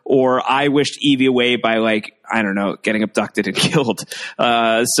departure, or I wished Evie away by, like, I don't know, getting abducted and killed.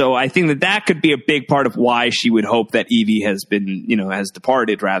 So I think that could be a big part of why she would hope that Evie has been, has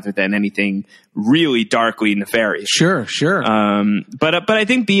departed rather than anything really darkly nefarious. Sure. But I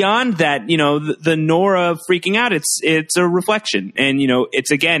think beyond that, the Nora freaking out, it's a reflection. And,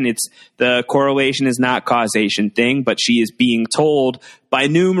 it's the correlation is not causation thing, but she is being told by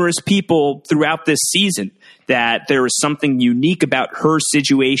numerous people throughout this season that there is something unique about her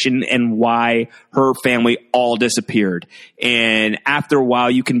situation and why her family all disappeared. And after a while,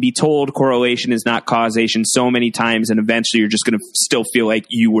 you can be told correlation is not causation so many times, and eventually you're just going to still feel like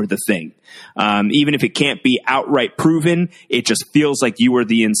you were the thing. Even if it can't be outright proven, it just feels like you were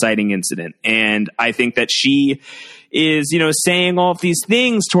the inciting incident. And I think that she is, saying all of these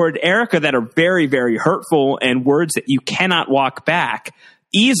things toward Erica that are very, very hurtful, and words that you cannot walk back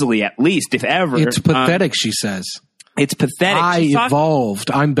easily, at least, if ever. It's pathetic, she says. It's pathetic. I evolved.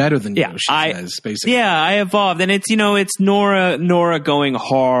 I'm better than you, she says, basically. Yeah, I evolved. And it's, it's Nora going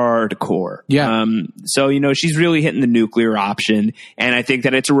hardcore. Yeah. So, she's really hitting the nuclear option. And I think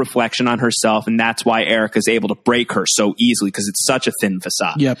that it's a reflection on herself. And that's why Erica's able to break her so easily, because it's such a thin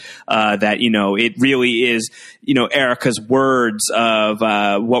facade. Yep. That, it really is, Erica's words of,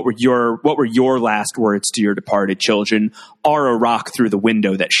 what were your last words to your departed children are a rock through the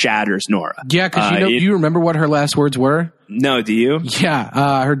window that shatters Nora. Yeah, because do you remember what her last words were? No, do you?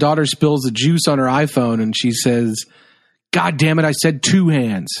 Yeah, her daughter spills the juice on her iPhone, and she says, "God damn it, I said 2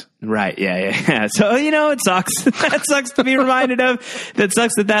 hands." Right, yeah. So, it sucks. That sucks to be reminded of. That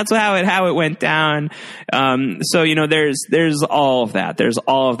sucks that's how it went down. So, there's all of that. There's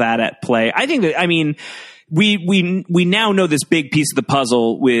all of that at play. I think that, we now know this big piece of the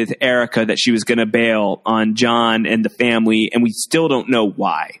puzzle with Erica, that she was going to bail on John and the family, and we still don't know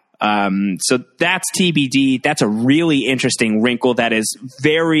why. So that's TBD. That's a really interesting wrinkle that is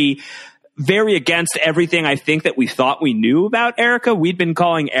very, very against everything I think that we thought we knew about Erica. We'd been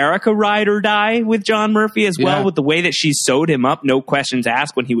calling Erica ride or die with John Murphy as well, with the way that she sewed him up, no questions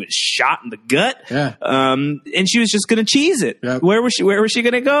asked, when he was shot in the gut. Yeah. And she was just going to cheese it. Yep. Where was she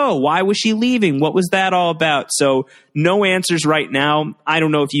going to go? Why was she leaving? What was that all about? So no answers right now. I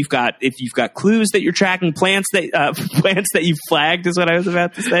don't know if you've got clues that you're tracking, plants that you've flagged is what I was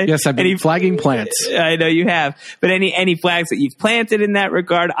about to say. Yes, I've been flagging plants. I know you have, but any flags that you've planted in that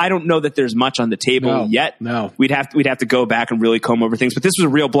regard? I don't know that there's much on the table yet. No, we'd have to go back and really comb over things. But this was a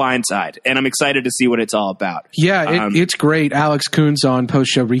real blindside, and I'm excited to see what it's all about. Yeah, it's great. Alex Coons on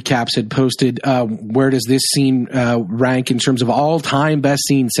Post Show Recaps had posted, where does this scene rank in terms of all time best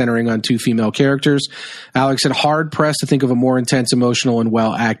scene centering on 2 female characters? Alex said, hard pressed to think of a more intense, emotional, and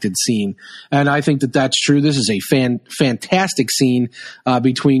well acted scene, and I think that that's true. This is a fantastic scene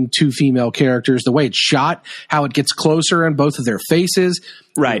between 2 female characters. The way it's shot, how it gets closer on both of their faces.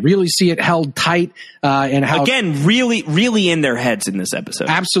 Right. You really see it held tight, and how, again, really, really in their heads in this episode.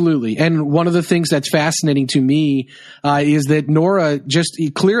 Absolutely. And one of the things that's fascinating to me is that Nora just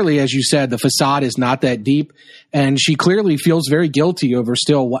clearly, as you said, the facade is not that deep, and she clearly feels very guilty over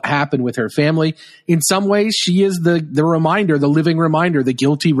still what happened with her family. In some ways, she is the reminder, the living reminder, the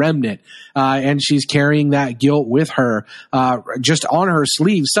guilty remnant, and she's carrying that guilt with her, just on her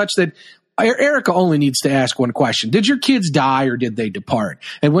sleeve, such that Erica only needs to ask one question. Did your kids die or did they depart?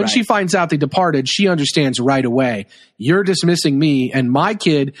 And when she finds out they departed, she understands right away, you're dismissing me and my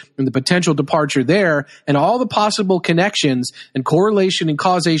kid and the potential departure there and all the possible connections and correlation and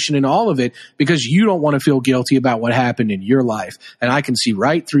causation and all of it because you don't want to feel guilty about what happened in your life. And I can see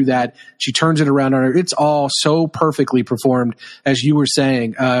right through that. She turns it around on her. It's all so perfectly performed, as you were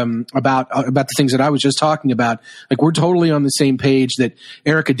saying, about the things that I was just talking about. Like, we're totally on the same page that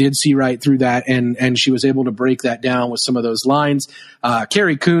Erica did see right through that, and she was able to break that down with some of those lines.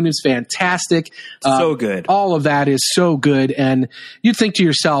 Carrie Coon is fantastic. So good. All of that is so good. And you think to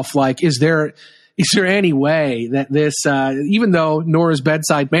yourself, like, is there is there any way that this, even though Nora's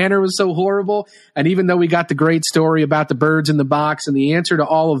bedside manner was so horrible, and even though we got the great story about the birds in the box and the answer to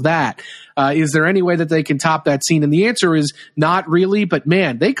all of that, is there any way that they can top that scene? And the answer is not really, but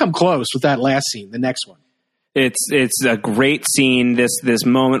man, they come close with that last scene, the next one. It's a great scene, this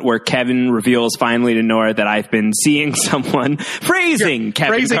moment where Kevin reveals finally to Nora that I've been seeing someone phrasing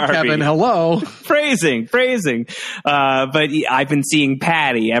Kevin Garvey. Kevin, hello. Phrasing. But I've been seeing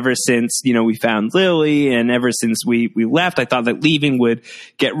Patty ever since, we found Lily, and ever since we left. I thought that leaving would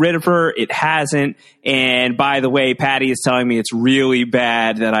get rid of her. It hasn't. And by the way, Patty is telling me it's really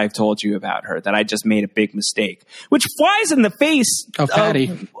bad that I've told you about her, that I just made a big mistake, which flies in the face of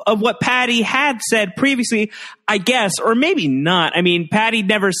Patty, of what Patty had said previously, I guess, or maybe not. I mean, Patty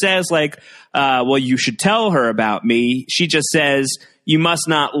never says well, you should tell her about me. She just says, you must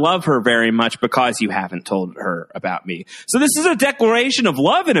not love her very much because you haven't told her about me. So this is a declaration of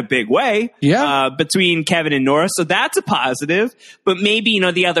love in a big way, between Kevin and Nora. So that's a positive. But maybe,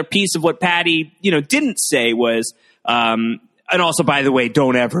 the other piece of what Patty, didn't say was, and also, by the way,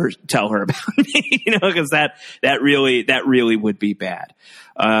 don't ever tell her about me, because that really would be bad.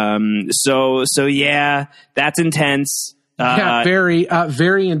 So yeah, that's intense. Very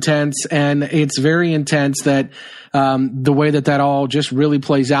intense. And it's very intense that, the way that all just really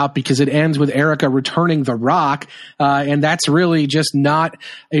plays out, because it ends with Erica returning the rock. And that's really just not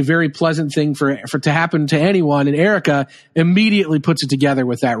a very pleasant thing for to happen to anyone. And Erica immediately puts it together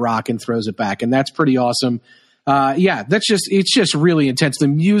with that rock and throws it back. And that's pretty awesome. It's just really intense. The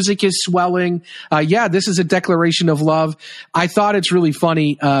music is swelling. This is a declaration of love. I thought it's really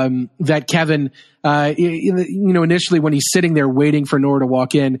funny, that Kevin, initially when he's sitting there waiting for Nora to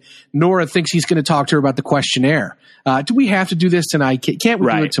walk in, Nora thinks he's going to talk to her about the questionnaire. Do we have to do this tonight? Can't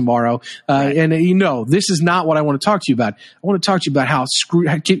we do it tomorrow? And this is not what I want to talk to you about. I want to talk to you about how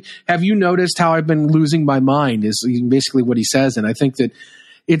have you noticed how I've been losing my mind is basically what he says. And I think that,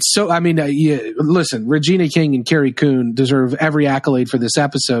 it's so, listen, Regina King and Carrie Coon deserve every accolade for this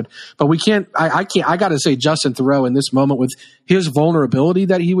episode, but I got to say Justin Theroux in this moment with his vulnerability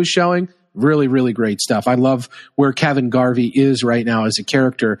that he was showing, really, really great stuff. I love where Kevin Garvey is right now as a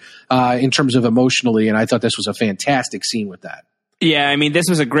character, in terms of emotionally. And I thought this was a fantastic scene with that. Yeah, this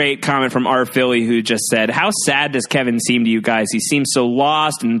was a great comment from R. Philly, who just said, how sad does Kevin seem to you guys? He seems so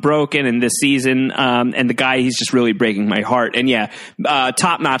lost and broken in this season, and the guy, he's just really breaking my heart. And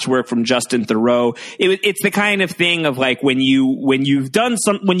top-notch work from Justin Theroux. It's the kind of thing of when you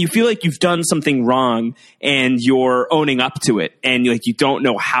feel like you've done something wrong and you're owning up to it, and you don't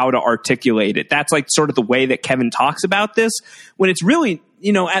know how to articulate it. That's sort of the way that Kevin talks about this, when it's really,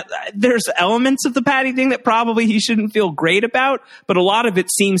 there's elements of the Patty thing that probably he shouldn't feel great about, but a lot of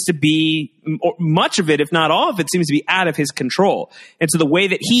it seems to be, or much of it, if not all of it, seems to be out of his control. And so the way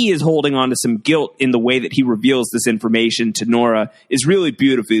that he is holding on to some guilt in the way that he reveals this information to Nora is really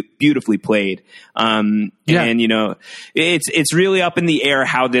beautifully played. And it's really up in the air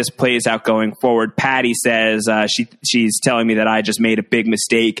how this plays out going forward. Patty says, she's telling me that I just made a big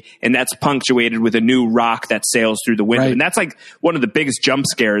mistake, and that's punctuated with a new rock that sails through the window. Right. And that's one of the biggest jump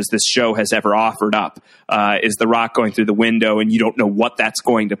scares this show has ever offered up, is the rock going through the window, and you don't know what that's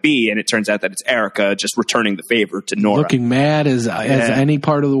going to be. And it turns out that it's Erica just returning the favor to Nora. Looking mad as any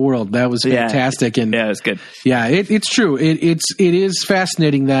part of the world. That was fantastic. And it was good. Yeah, it's true. It is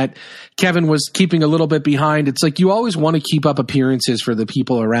fascinating that Kevin was keeping a little bit behind. It's you always want to keep up appearances for the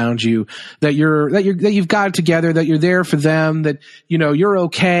people around you, that you've got it together, that you're there for them, that you're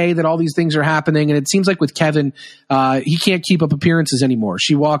okay, that all these things are happening. And it seems like with Kevin, he can't keep up appearances anymore.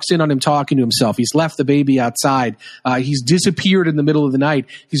 She walks in on him talking to himself. He's left the baby outside. He's disappeared in the middle of the night.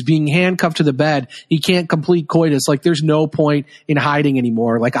 He's being handcuffed to the bed. He can't complete coitus. There's no point in hiding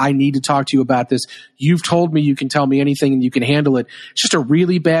anymore. I need to talk to you about this. You've told me you can tell me anything and you can handle it. It's just a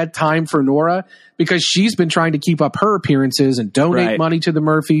really bad time for Nora, because she's been trying to keep up her appearances and donate money to the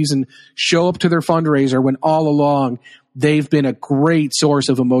Murphys and show up to their fundraiser, when all along they've been a great source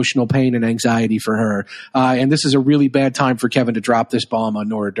of emotional pain and anxiety for her. And this is a really bad time for Kevin to drop this bomb on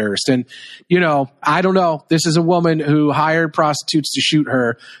Nora Durst. And, I don't know. This is a woman who hired prostitutes to shoot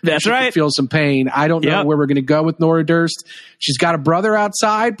her. That's right. Feel some pain. I don't know where we're going to go with Nora Durst. She's got a brother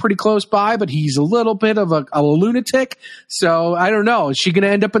outside pretty close by, but he's a little bit of a lunatic. So I don't know. Is she going to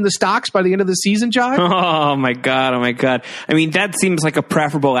end up in the stocks by the end of the season, John? Oh my God. That seems like a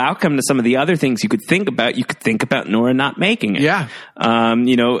preferable outcome to some of the other things you could think about. You could think about Nora not making it. Yeah.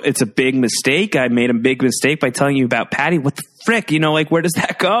 It's a big mistake. I made a big mistake by telling you about Patty. What the frick? Like, where does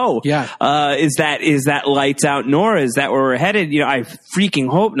that go? Yeah. Is that lights out Nora? Is that where we're headed? I freaking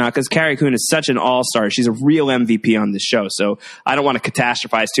hope not, because Carrie Coon is such an all-star. She's a real MVP on this show. So I don't want to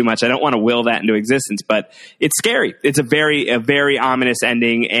catastrophize too much. I don't want to will that into existence, but it's scary. It's a very ominous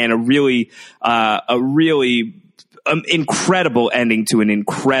ending, and a really incredible ending to an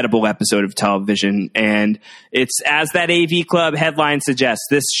incredible episode of television. And it's, as that AV Club headline suggests,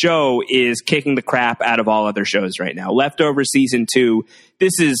 this show is kicking the crap out of all other shows right now. Leftovers season 2.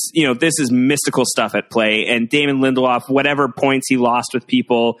 This is mystical stuff at play. And Damon Lindelof, whatever points he lost with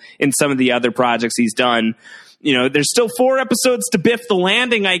people in some of the other projects he's done, there's still 4 episodes to biff the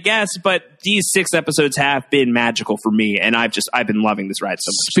landing, I guess, but these 6 episodes have been magical for me, and I've been loving this ride so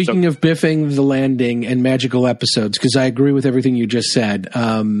much. Speaking of biffing the landing and magical episodes, because I agree with everything you just said,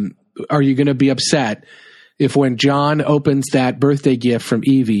 are you going to be upset if when John opens that birthday gift from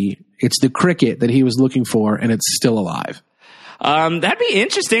Evie, it's the cricket that he was looking for and it's still alive? That'd be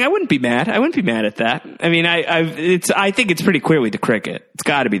interesting. I wouldn't be mad. I wouldn't be mad at that. I mean, I think it's pretty clearly the cricket. It's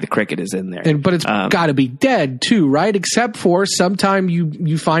got to be the cricket is in there. But it's got to be dead too, right? Except for sometime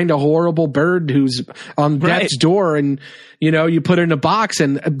you find a horrible bird who's on death's door, and you put it in a box,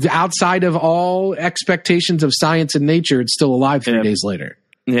 and outside of all expectations of science and nature, it's still alive 3 days later.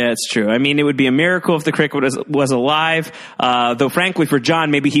 Yeah, it's true. I mean, it would be a miracle if the cricket was alive. Though, frankly, for John,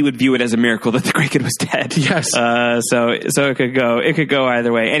 maybe he would view it as a miracle that the cricket was dead. Yes. So it could go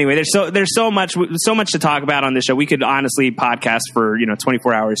either way. Anyway, there's so much to talk about on this show. We could honestly podcast for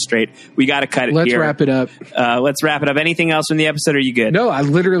 24 hours straight. We got to cut it. Let's wrap it up. Let's wrap it up. Anything else from the episode? Are you good? No,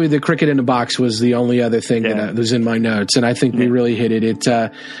 literally the cricket in a box was the only other thing that was in my notes, and I think we really hit it. It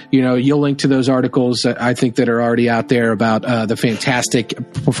you'll link to those articles I think that are already out there about the fantastic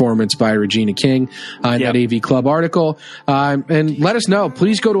performance by Regina King in that AV Club article. And let us know.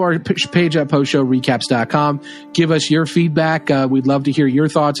 Please go to our page at postshowrecaps.com. Give us your feedback. We'd love to hear your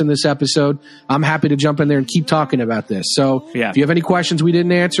thoughts on this episode. I'm happy to jump in there and keep talking about this. So if you have any questions we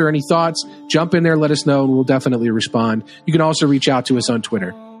didn't answer, any thoughts, jump in there, let us know, and we'll definitely respond. You can also reach out to us on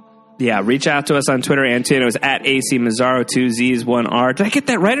Twitter. Yeah, reach out to us on Twitter. Antonio is at AC Mazzaro, 2 Z's, 1 R. Did I get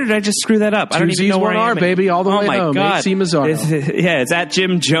that right, or did I just screw that up? I don't even know where 1 R, baby, all the way home. God. AC Mazzaro. It's at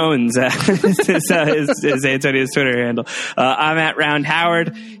Jim Jones. is Antonio's Twitter handle. I'm at Round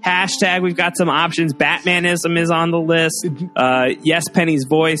Howard. Hashtag, we've got some options. Batmanism is on the list. Yes, Penny's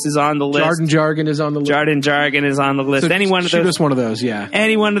voice is on the list. Jarden Jargon is on the list. Jarden Jargon is on the list. So shoot us one of those, yeah.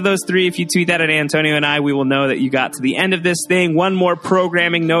 Any one of those 3, if you tweet that at Antonio and I, we will know that you got to the end of this thing. One more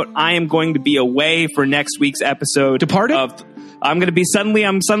programming note. I am going to be away for next week's episode. Departed? I'm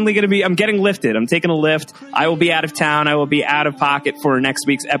getting lifted. I'm taking a lift. I will be out of town. I will be out of pocket for next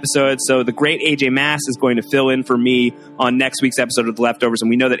week's episode. So the great AJ Mass is going to fill in for me on next week's episode of The Leftovers. And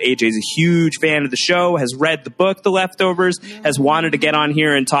we know that AJ is a huge fan of the show, has read the book, The Leftovers, has wanted to get on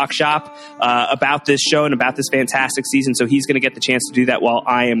here and talk shop about this show and about this fantastic season. So he's going to get the chance to do that while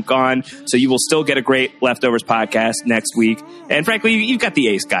I am gone. So you will still get a great Leftovers podcast next week. And frankly, you've got the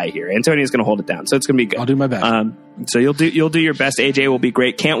ace guy here. Antonio's going to hold it down. So it's going to be good. I'll do my best. So you'll do your best. AJ will be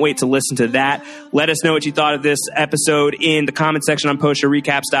great. Can't wait to listen to that. Let us know what you thought of this episode in the comment section on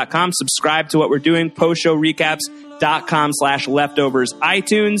postshowrecaps.com. Subscribe to what we're doing, postshowrecaps.com/leftovers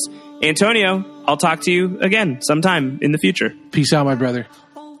iTunes. Antonio, I'll talk to you again sometime in the future. Peace out, my brother.